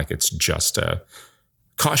 It's not like it's just a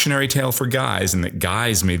cautionary tale for guys, and that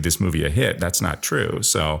guys made this movie a hit. That's not true.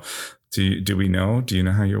 So, do we know? Do you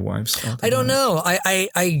know how your wives felt? I don't know.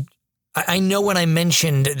 I know when I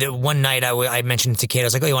mentioned that one night I mentioned to Kate, I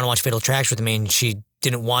was like, oh, you want to watch Fatal Attraction with me? And she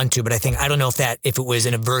didn't want to, but I don't know if it was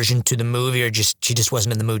an aversion to the movie or she just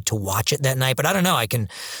wasn't in the mood to watch it that night. But I don't know. I can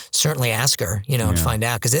certainly ask her, and find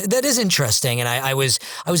out, because that is interesting. And I was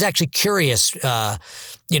actually curious,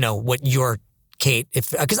 what your Kate,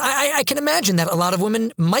 because I can imagine that a lot of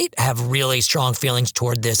women might have really strong feelings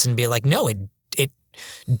toward this and be like, no, it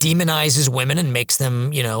demonizes women and makes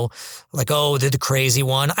them, like, oh, they're the crazy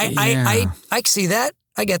one. I see that.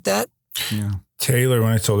 I get that. Yeah. Taylor,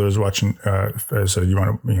 when I told her I was watching, I said, you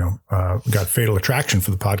want to, got Fatal Attraction for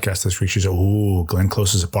the podcast this week. She said, oh, Glenn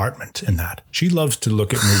Close's apartment in that. She loves to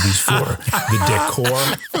look at movies for the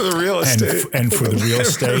decor. For the real estate. And for the real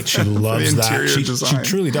estate. She loves that. She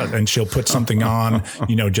truly does. And she'll put something on,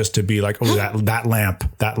 just to be like, oh, that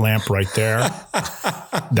lamp right there.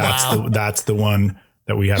 That's the one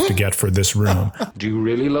that we have to get for this room. Do you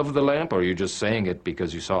really love the lamp, or are you just saying it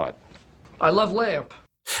because you saw it? I love lamp.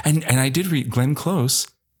 And I did read Glenn Close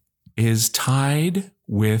is tied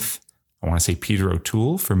with, I want to say, Peter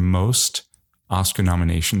O'Toole for most Oscar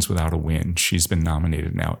nominations without a win. She's been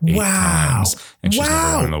nominated now 8 times, and she's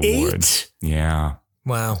never won an award. 8? Yeah.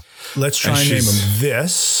 Wow. Let's try and name them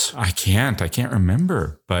this. I can't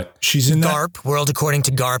remember, but she's in GARP, World According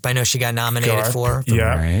to GARP. I know she got nominated for.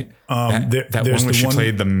 Yeah. Right. That one where she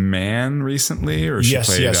played the man recently, or she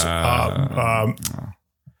played. Yes.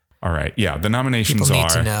 All right. Yeah. The nominations are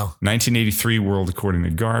 1983, World According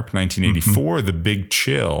to GARP, 1984, The Big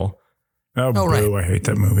Chill. Oh, boo, right. I hate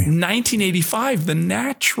that movie. 1985, The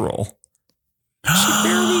Natural.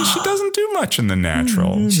 She doesn't do much in The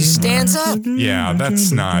Natural. She stands up. Yeah,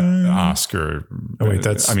 that's not Oscar. Oh, wait,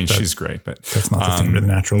 she's great, but that's not the theme of The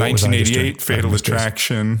Natural. 1988, Fatal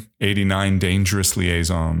Attraction. 89, Dangerous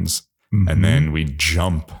Liaisons. And then we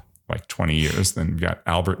jump like 20 years. Then we got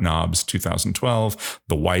Albert Nobbs, 2012,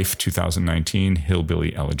 The Wife, 2019,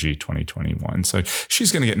 Hillbilly Elegy, 2021. So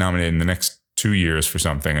she's going to get nominated in the next 2 years for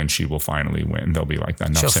something, and she will finally win. They'll be like,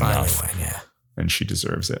 enough's enough. Win, yeah. And she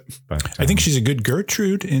deserves it. But I think she's a good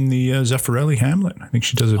Gertrude in the Zeffirelli Hamlet. I think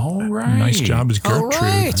she does a nice job as Gertrude.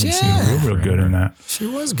 I think she's real good in that. She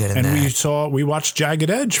was good in and that. We watched Jagged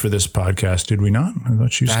Edge for this podcast, did we not? I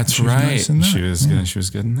thought she was. That's she was right. Nice in that. She was good. She was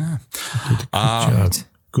good in that. Good job.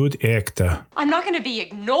 Good actor. I'm not going to be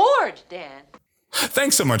ignored, Dan.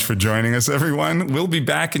 Thanks so much for joining us, everyone. We'll be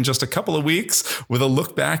back in just a couple of weeks with a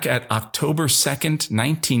look back at October 2nd,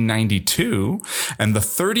 1992, and the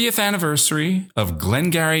 30th anniversary of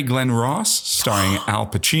Glengarry Glen Ross, starring Al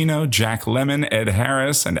Pacino, Jack Lemmon, Ed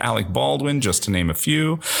Harris, and Alec Baldwin, just to name a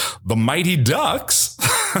few. The Mighty Ducks,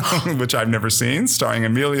 which I've never seen, starring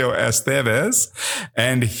Emilio Estevez,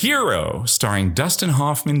 and Hero, starring Dustin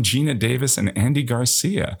Hoffman, Gina Davis, and Andy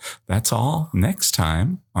Garcia. That's all next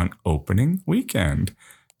time on Opening Weekend.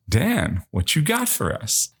 Dan, what you got for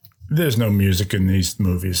us? There's no music in these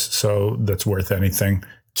movies, so that's worth anything.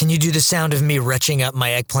 Can you do the sound of me retching up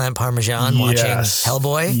my eggplant parmesan watching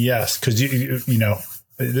Hellboy? Yes, because you know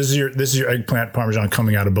this is your eggplant parmesan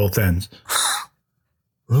coming out of both ends.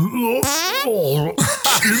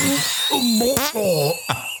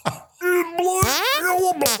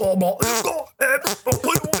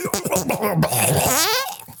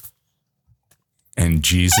 And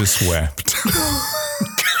Jesus wept.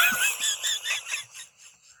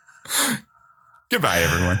 Goodbye,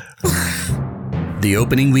 everyone. The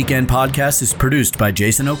Opening Weekend podcast is produced by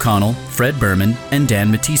Jason O'Connell, Fred Berman, and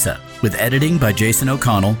Dan Matissa, with editing by Jason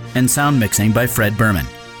O'Connell and sound mixing by Fred Berman.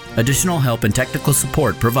 Additional help and technical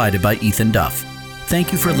support provided by Ethan Duff.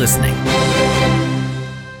 Thank you for listening.